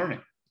machine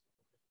learning,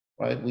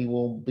 right? We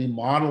will be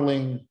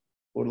modeling,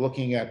 we're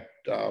looking at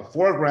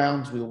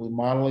foregrounds, we will be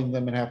modeling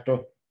them and have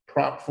to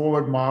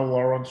forward model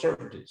our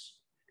uncertainties.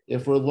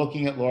 If we're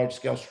looking at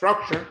large-scale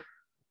structure,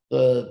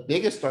 the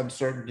biggest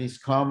uncertainties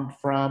come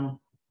from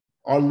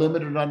our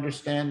limited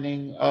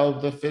understanding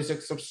of the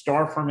physics of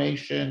star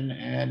formation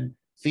and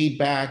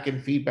feedback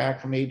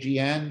from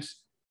AGNs,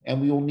 and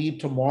we will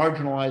need to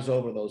marginalize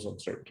over those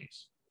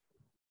uncertainties.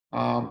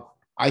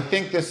 I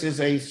think this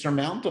is a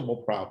surmountable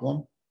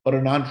problem, but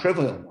a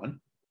non-trivial one.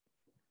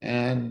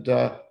 And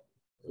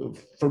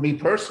for me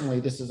personally,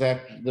 this is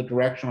actually the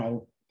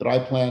direction that I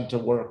plan to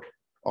work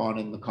on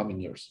in the coming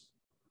years.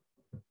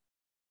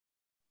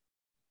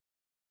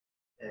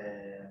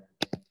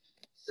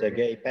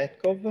 Sergei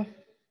Petkov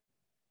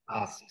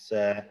asks,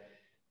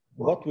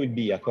 what will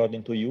be,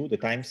 according to you, the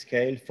time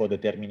scale for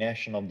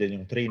determination of the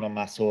neutrino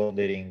mass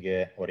ordering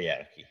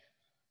hierarchy?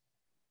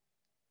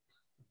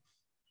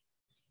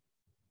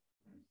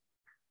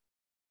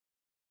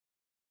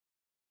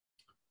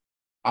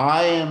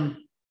 I am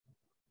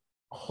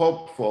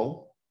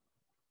hopeful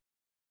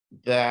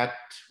that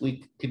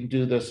we can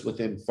do this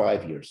within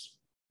 5 years.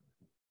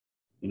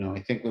 You know,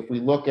 I think if we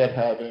look at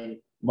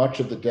having much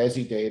of the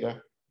DESI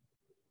data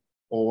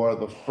or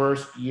the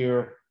first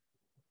year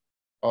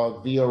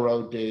of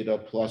VRO data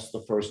plus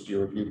the first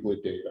year of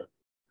Euclid data,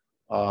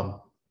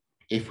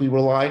 if we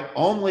rely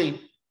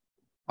only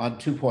on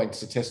 2-point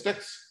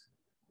statistics,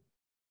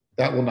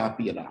 that will not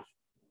be enough.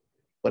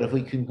 But if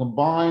we can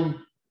combine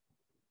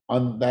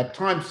on that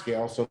time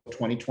scale, so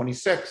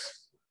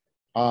 2026,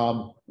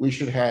 we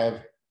should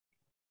have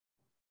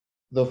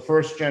the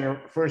first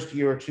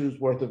year or two's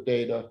worth of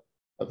data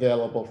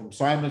available from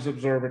Simon's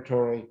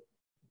Observatory,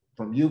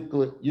 from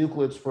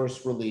Euclid's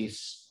first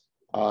release,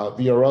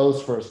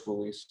 VRO's first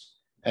release.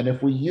 And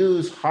if we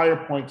use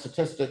higher point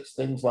statistics,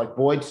 things like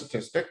void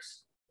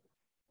statistics,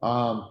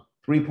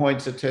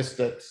 3-point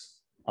statistics,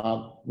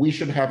 we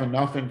should have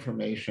enough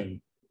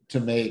information to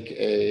make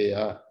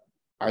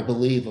I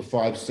believe, a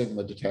 5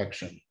 sigma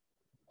detection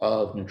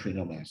of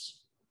neutrino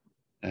mass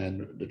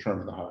and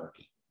determine the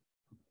hierarchy.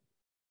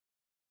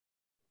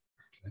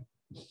 Okay.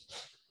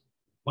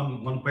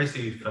 One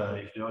question, if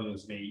the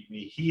audience may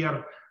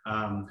hear.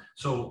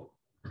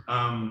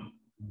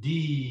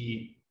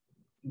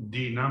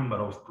 The number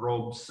of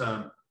probes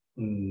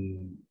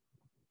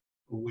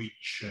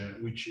which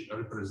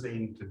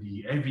represent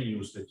the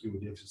avenues that you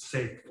would have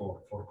set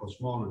for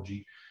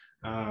cosmology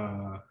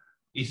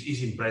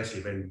is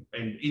impressive, and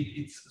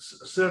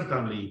it's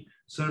certainly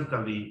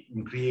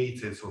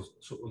creates a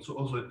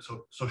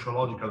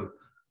sociological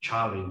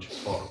challenge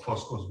for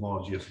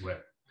cosmology as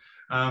well.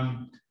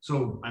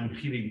 So I'm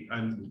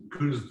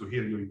curious to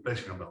hear your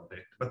impression about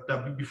that.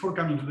 But before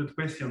coming to that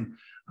question,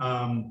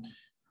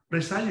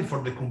 precisely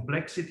for the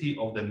complexity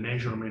of the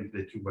measurement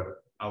that you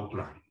were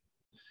outlining,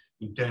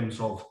 in terms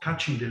of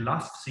catching the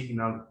last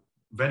signal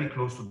very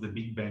close to the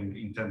Big Bang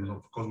in terms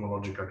of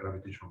cosmological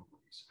gravitational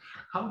waves.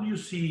 How do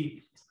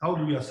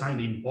you assign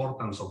the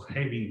importance of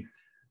having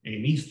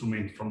an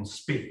instrument from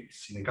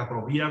space in a couple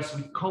of years,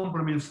 which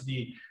complements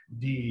the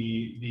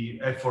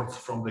efforts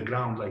from the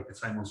ground, like the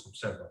Simon's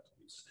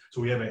observatories?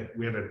 So we have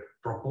a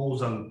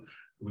proposal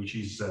which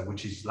is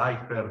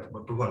lighter,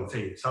 but well,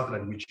 say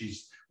satellite which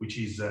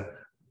is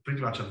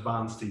pretty much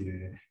advanced in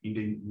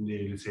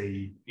the let's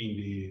say in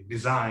the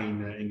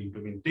design and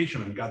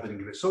implementation and gathering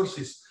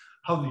resources.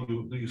 How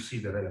do you see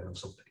the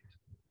relevance of that?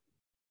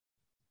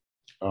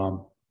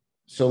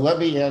 So let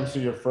me answer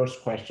your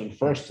first question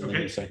first, and then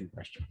your second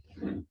question.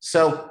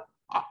 So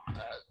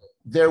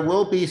there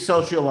will be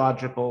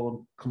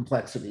sociological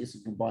complexities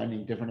in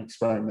combining different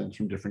experiments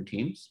from different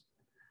teams,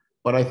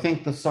 but I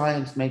think the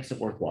science makes it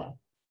worthwhile.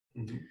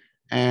 Mm-hmm.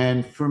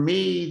 And for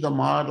me, the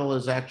model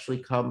actually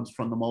comes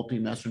from the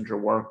multi-messenger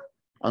work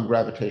on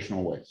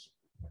gravitational waves.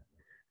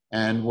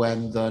 And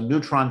when the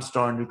neutron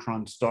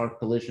star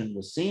collision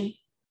was seen,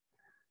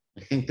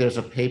 I think there's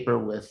a paper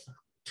with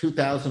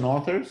 2,000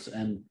 authors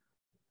and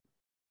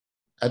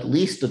at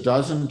least a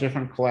dozen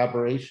different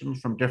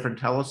collaborations from different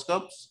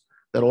telescopes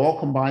that all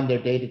combined their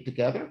data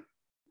together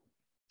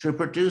to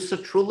produce a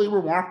truly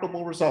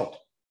remarkable result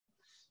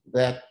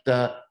that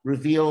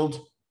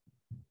revealed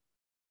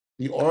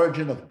the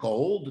origin of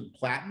gold and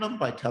platinum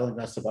by telling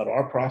us about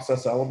our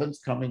process elements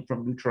coming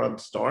from neutron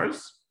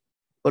stars,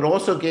 but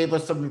also gave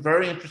us some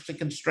very interesting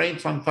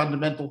constraints on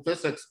fundamental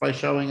physics by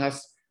showing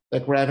us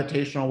that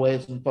gravitational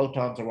waves and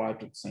photons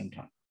arrived at the same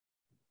time.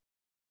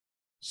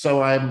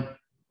 So I'm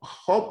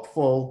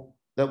hopeful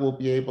that we'll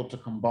be able to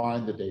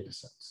combine the data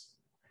sets.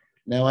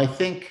 Now, I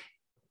think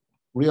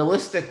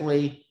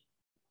realistically,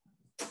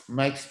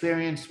 my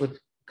experience with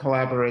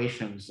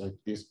collaborations like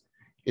this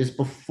is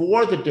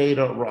before the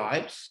data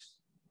arrives,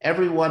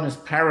 everyone is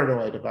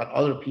paranoid about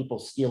other people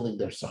stealing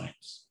their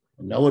science.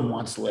 No one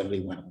wants to let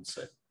anyone else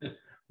in.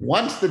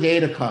 Once the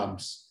data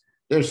comes,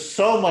 there's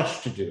so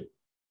much to do.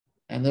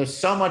 And there's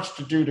so much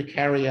to do to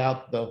carry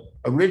out the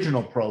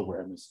original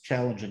program is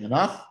challenging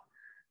enough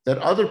that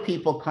other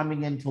people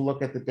coming in to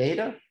look at the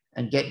data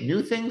and get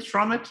new things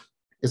from it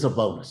is a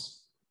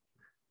bonus.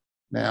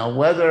 Now,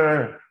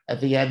 whether at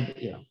the end,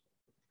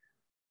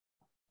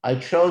 I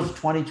chose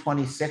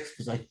 2026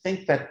 because I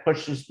think that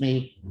pushes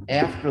me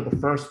after the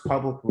first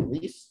public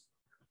release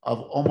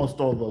of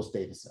almost all those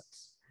data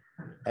sets,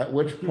 at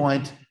which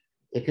point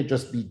it could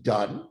just be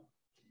done.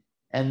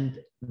 And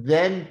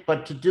then,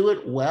 but to do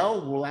it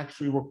well will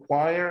actually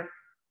require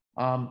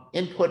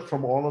input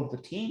from all of the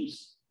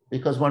teams,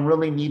 because one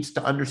really needs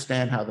to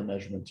understand how the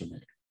measurements are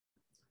made.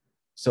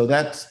 So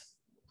that's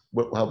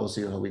how we'll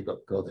see how we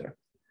go there.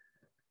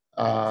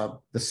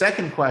 The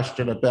second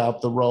question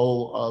about the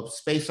role of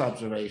space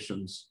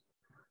observations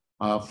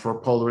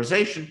for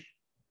polarization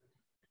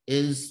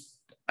is,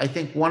 I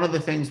think one of the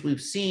things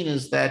we've seen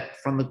is that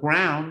from the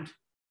ground,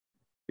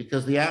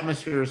 because the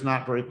atmosphere is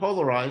not very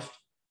polarized,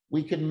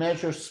 we can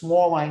measure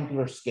small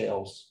angular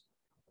scales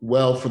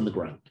well from the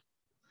ground.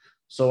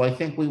 So I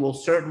think we will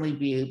certainly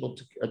be able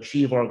to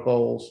achieve our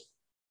goals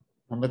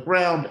on the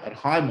ground at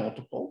high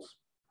multiples.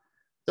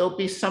 There'll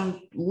be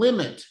some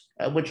limit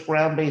at which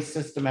ground-based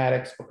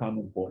systematics become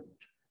important.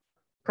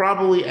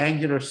 probably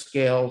angular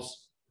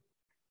scales,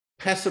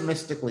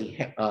 pessimistically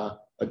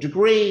a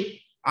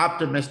degree,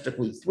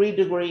 optimistically 3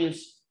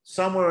 degrees,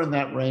 somewhere in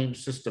that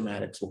range,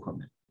 systematics will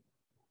come in.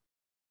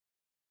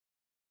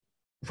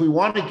 If we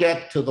want to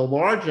get to the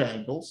large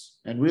angles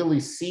and really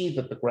see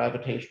that the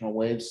gravitational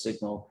wave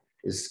signal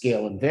is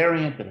scale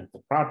invariant and the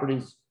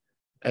properties,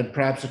 and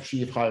perhaps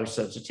achieve higher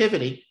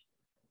sensitivity,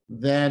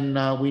 then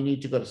we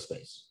need to go to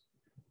space.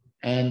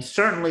 And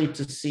certainly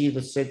to see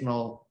the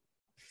signal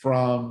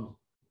from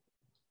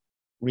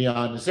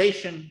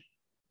reionization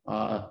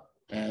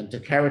and to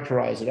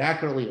characterize it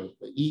accurately, or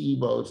the EE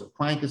modes of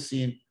Planck is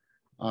seen,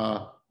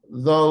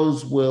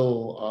 those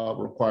will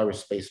require a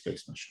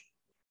space-based mission.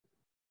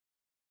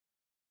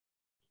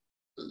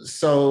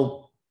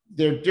 So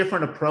there are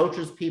different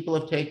approaches people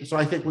have taken. So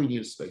I think we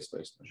need a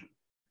space-based mission.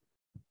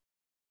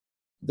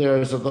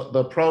 There's the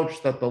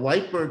approach that the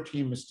Lightbird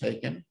team has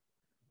taken,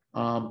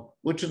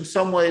 which in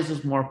some ways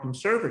is more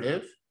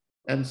conservative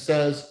and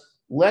says,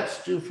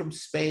 let's do from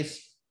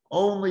space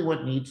only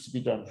what needs to be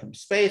done from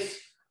space.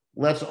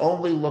 Let's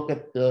only look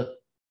at the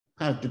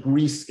kind of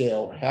degree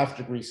scale,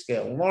 half-degree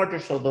scale and larger,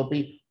 so there'll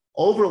be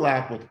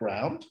overlap with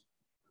ground.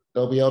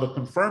 They'll be able to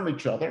confirm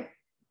each other,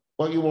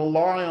 but you will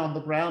rely on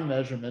the ground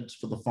measurements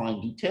for the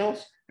fine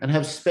details and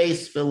have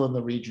space fill in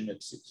the region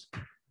it sees.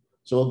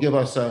 So it'll give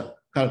us a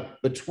kind of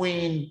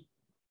between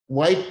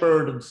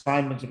Lightbird and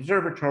Simon's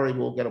observatory,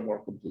 we'll get a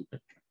more complete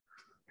picture.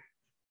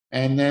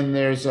 And then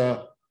there's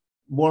a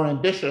more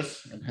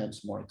ambitious and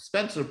hence more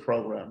expensive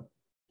program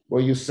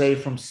where you say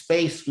from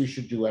space, we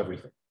should do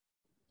everything.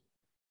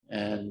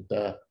 And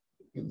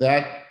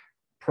that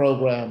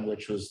program,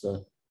 which was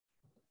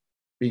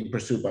being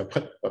pursued by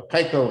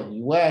PICO in the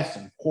US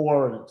and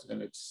CORE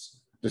and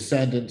its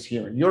descendants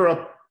here in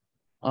Europe,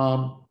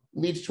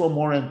 leads to a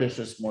more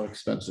ambitious, more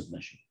expensive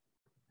mission.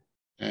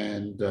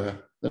 And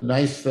the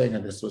nice thing,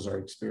 and this was our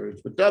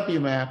experience with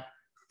WMAP,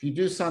 if you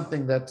do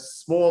something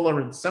that's smaller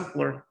and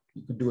simpler,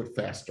 you can do it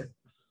faster.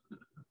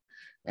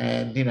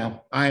 And, you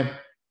know, I'm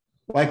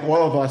like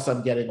all of us,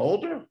 I'm getting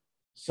older,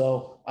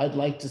 so I'd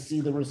like to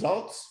see the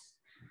results.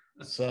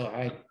 So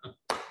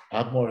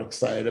I'm more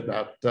excited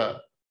about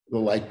the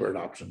Lightbird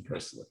option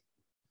personally.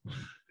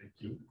 Thank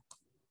you.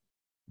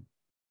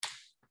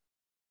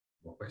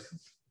 More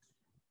questions?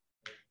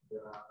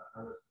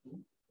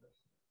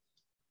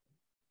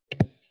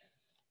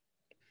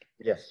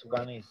 Yes,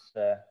 one is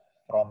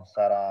from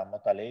Sarah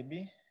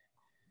Motalebi.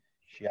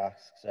 She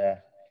asks,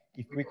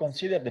 if we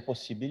consider the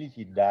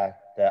possibility that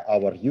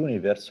our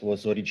universe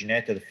was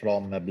originated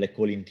from a black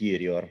hole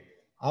interior,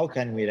 how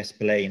can we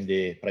explain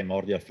the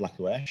primordial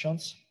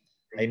fluctuations?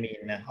 I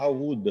mean, how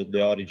would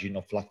the origin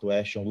of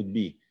fluctuation would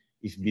be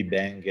if Big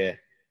Bang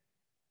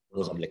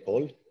was a black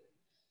hole?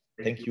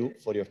 Thank you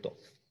for your talk.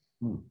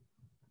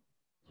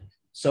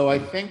 So I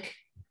think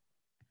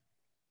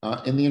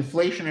in the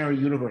inflationary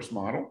universe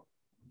model,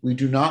 we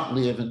do not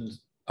live in,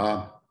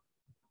 well,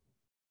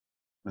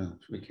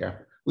 be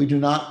careful. We do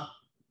not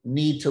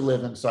need to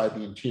live inside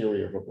the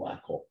interior of a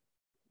black hole.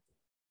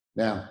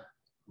 Now,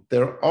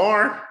 there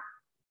are,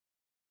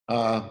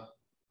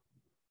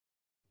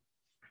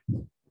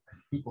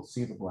 people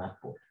see the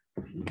blackboard.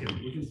 We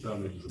can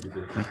turn it a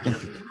bit.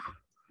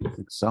 I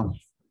think so.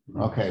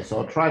 Okay, so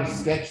I'll try to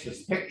sketch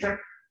this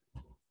picture.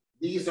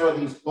 These are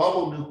these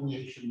bubble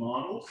nucleation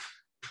models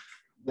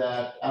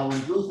that Alan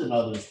Guth and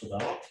others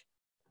developed,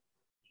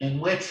 in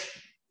which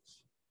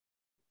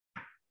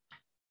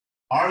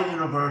our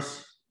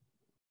universe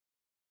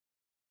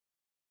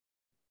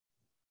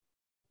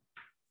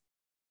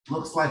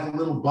looks like a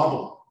little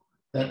bubble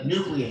that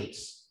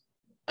nucleates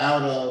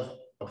out of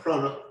a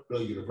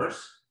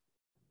proto-universe.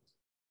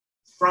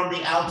 From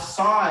the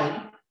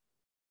outside,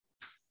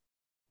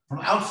 from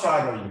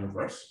outside our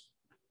universe,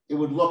 it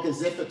would look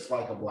as if it's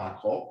like a black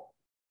hole.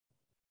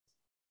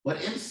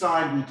 But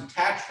inside, we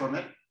detach from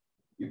it.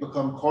 You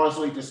become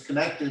causally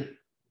disconnected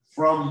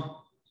from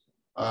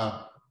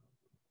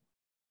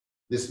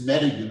this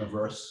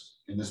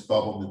meta-universe in this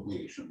bubble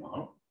nucleation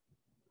model.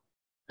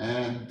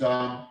 And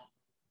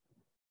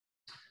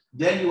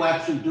then you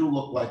actually do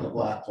look like a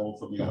black hole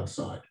from the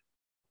outside.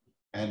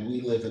 And we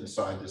live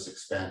inside this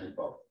expanded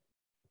bubble.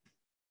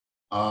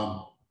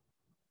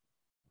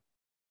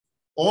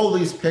 All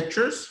these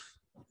pictures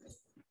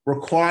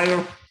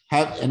require,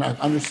 and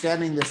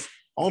understanding this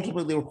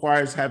ultimately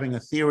requires having a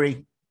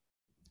theory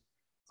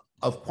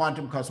of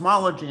quantum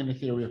cosmology and a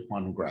theory of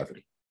quantum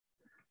gravity.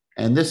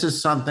 And this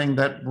is something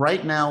that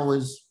right now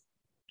is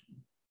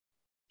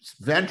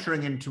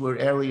venturing into an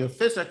area of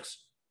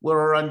physics where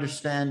our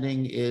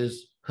understanding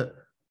is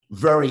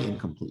very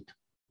incomplete.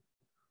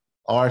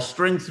 Our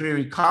string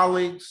theory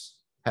colleagues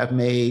have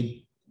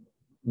made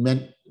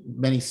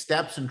many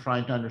steps in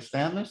trying to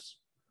understand this,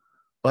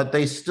 but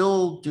they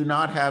still do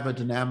not have a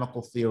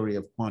dynamical theory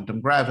of quantum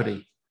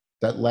gravity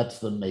that lets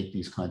them make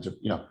these kinds of,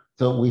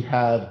 so we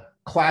have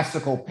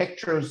classical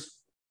pictures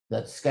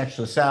that sketch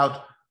this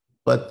out,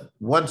 but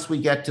once we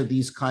get to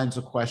these kinds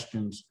of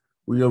questions,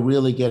 we are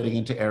really getting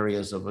into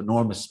areas of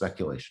enormous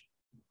speculation.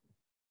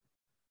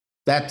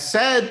 That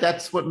said,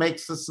 that's what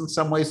makes this in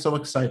some ways so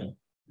exciting.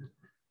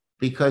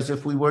 Because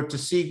if we were to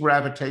see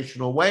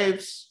gravitational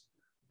waves,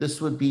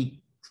 this would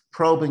be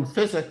probing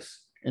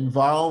physics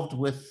involved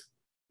with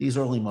these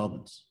early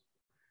moments.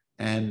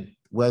 And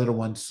whether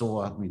one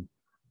saw, I mean,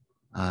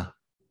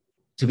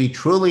 to be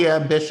truly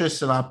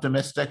ambitious and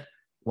optimistic,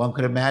 one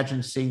could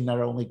imagine seeing not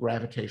only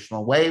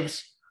gravitational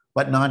waves,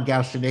 but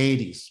non-Gaussian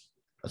 80s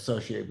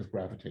associated with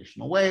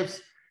gravitational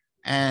waves.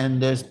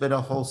 And there's been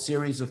a whole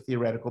series of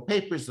theoretical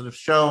papers that have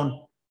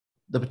shown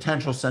the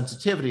potential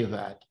sensitivity of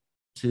that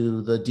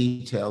to the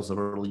details of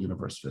early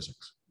universe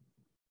physics.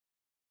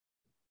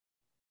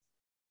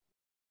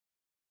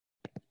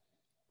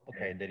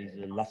 Okay, there is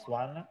the last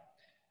one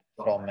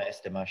from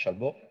Esteban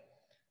Chalbault.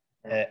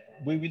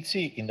 We will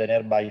see in the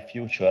nearby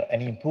future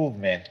an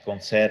improvement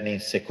concerning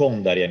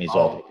secondary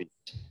anisotropies.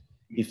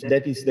 If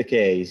that is the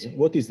case,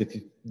 what is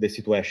the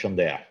situation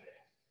there?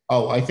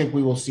 Oh, I think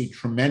we will see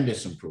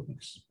tremendous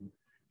improvements.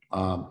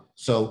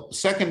 So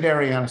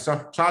secondary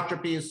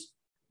anisotropies,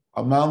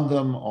 among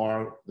them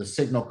are the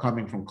signal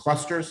coming from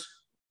clusters.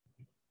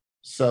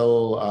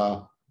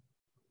 So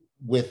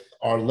with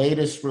our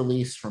latest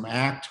release from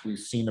ACT, we've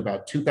seen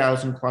about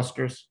 2,000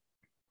 clusters.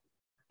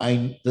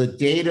 The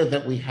data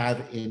that we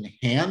have in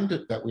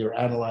hand that we are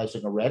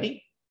analyzing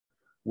already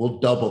will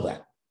double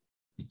that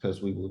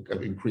because we will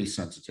increase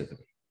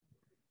sensitivity.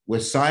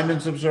 With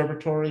Simon's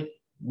Observatory,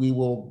 we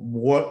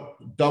will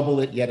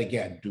double it yet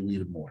again, do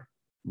even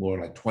more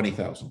like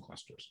 20,000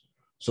 clusters.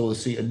 So we'll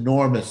see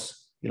enormous,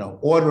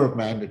 order of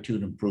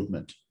magnitude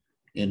improvement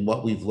in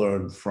what we've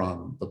learned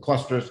from the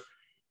clusters.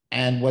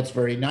 And what's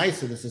very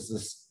nice of this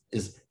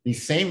is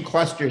these same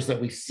clusters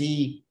that we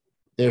see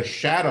their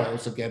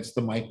shadows against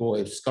the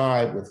microwave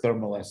sky with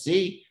thermal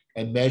SE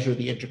and measure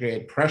the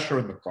integrated pressure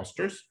in the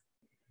clusters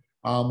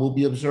will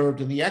be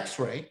observed in the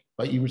X-ray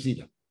by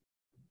Eurysida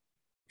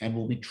and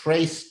will be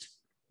traced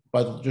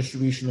by the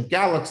distribution of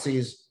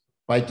galaxies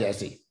by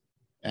DESI.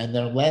 And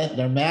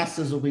their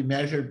masses will be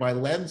measured by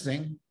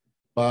lensing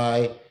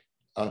by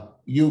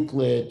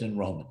Euclid and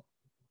Roman.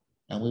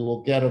 And we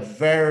will get a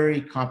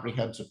very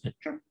comprehensive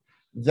picture.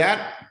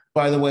 That,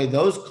 by the way,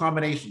 those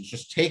combinations,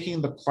 just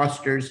taking the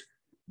clusters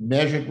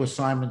measured with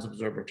Simon's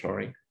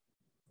Observatory,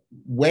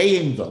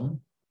 weighing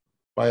them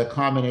by a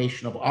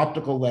combination of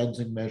optical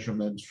lensing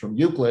measurements from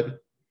Euclid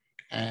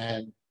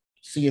and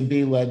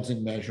CMB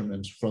lensing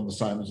measurements from the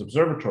Simon's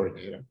Observatory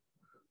data,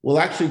 will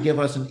actually give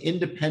us an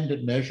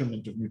independent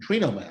measurement of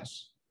neutrino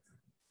mass,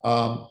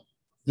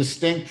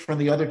 distinct from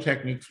the other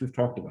techniques we've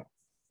talked about.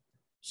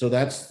 So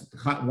that's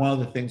one of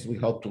the things we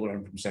hope to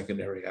learn from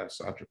secondary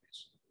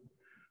anisotropies.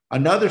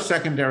 Another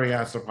secondary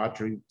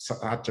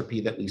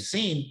anisotropy that we've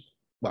seen,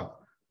 well,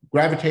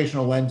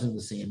 gravitational lensing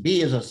the CMB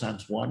is a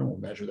sense one, and we'll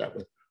measure that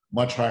with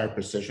much higher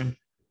precision,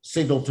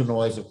 signal to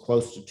noise of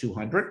close to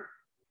 200.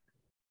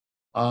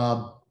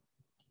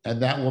 And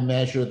that will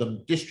measure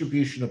the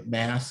distribution of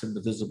mass in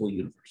the visible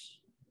universe.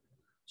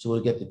 So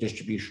we'll get the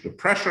distribution of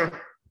pressure,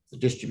 the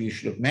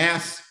distribution of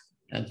mass,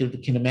 and through the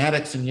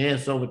kinematics and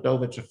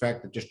Yezhov-Dovich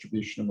effect, the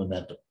distribution of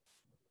momentum.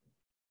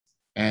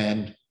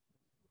 And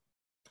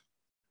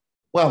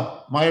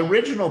well, my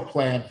original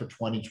plan for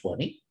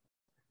 2020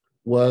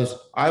 was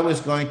I was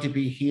going to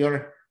be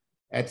here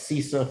at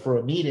SISSA for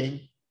a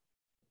meeting,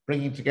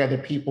 bringing together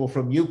people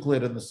from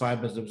Euclid and the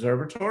Simon's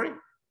Observatory.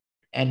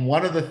 And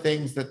one of the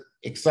things that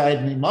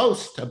excited me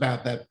most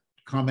about that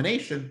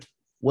combination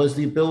was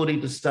the ability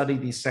to study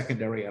these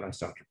secondary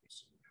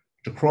anisotropies,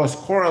 to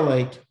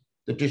cross-correlate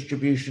the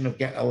distribution of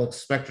a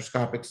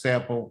spectroscopic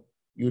sample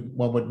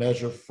one would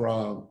measure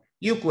from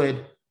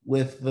Euclid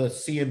with the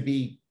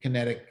CMB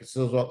kinetic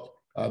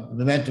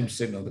momentum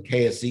signal, the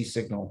KSZ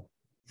signal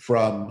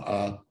from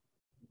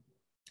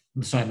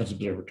the Simon's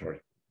Observatory.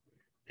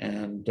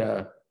 And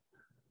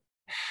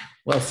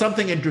well,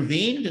 something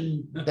intervened,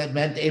 and that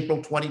meant April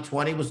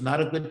 2020 was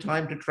not a good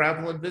time to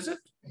travel and visit.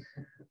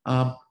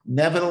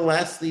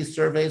 Nevertheless, these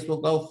surveys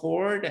will go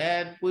forward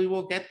and we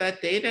will get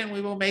that data and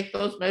we will make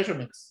those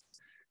measurements.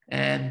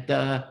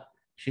 And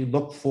she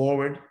looked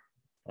forward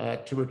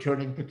to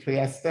returning to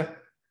Trieste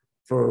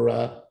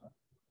for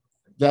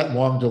that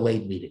long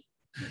delayed meeting.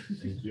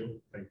 Thank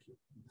you. Thank you.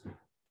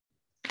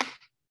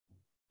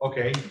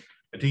 Okay,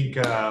 I think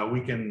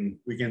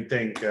we can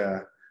thank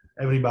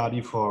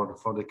everybody for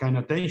the kind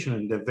attention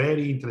and the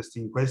very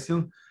interesting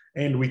question.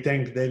 And we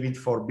thank David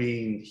for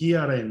being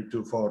here and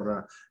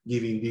for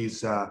giving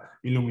this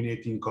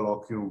illuminating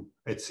colloquium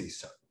at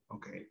SISSA.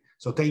 Okay,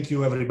 so thank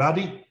you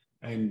everybody,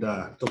 and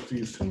talk to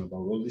you soon about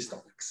all these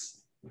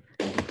topics.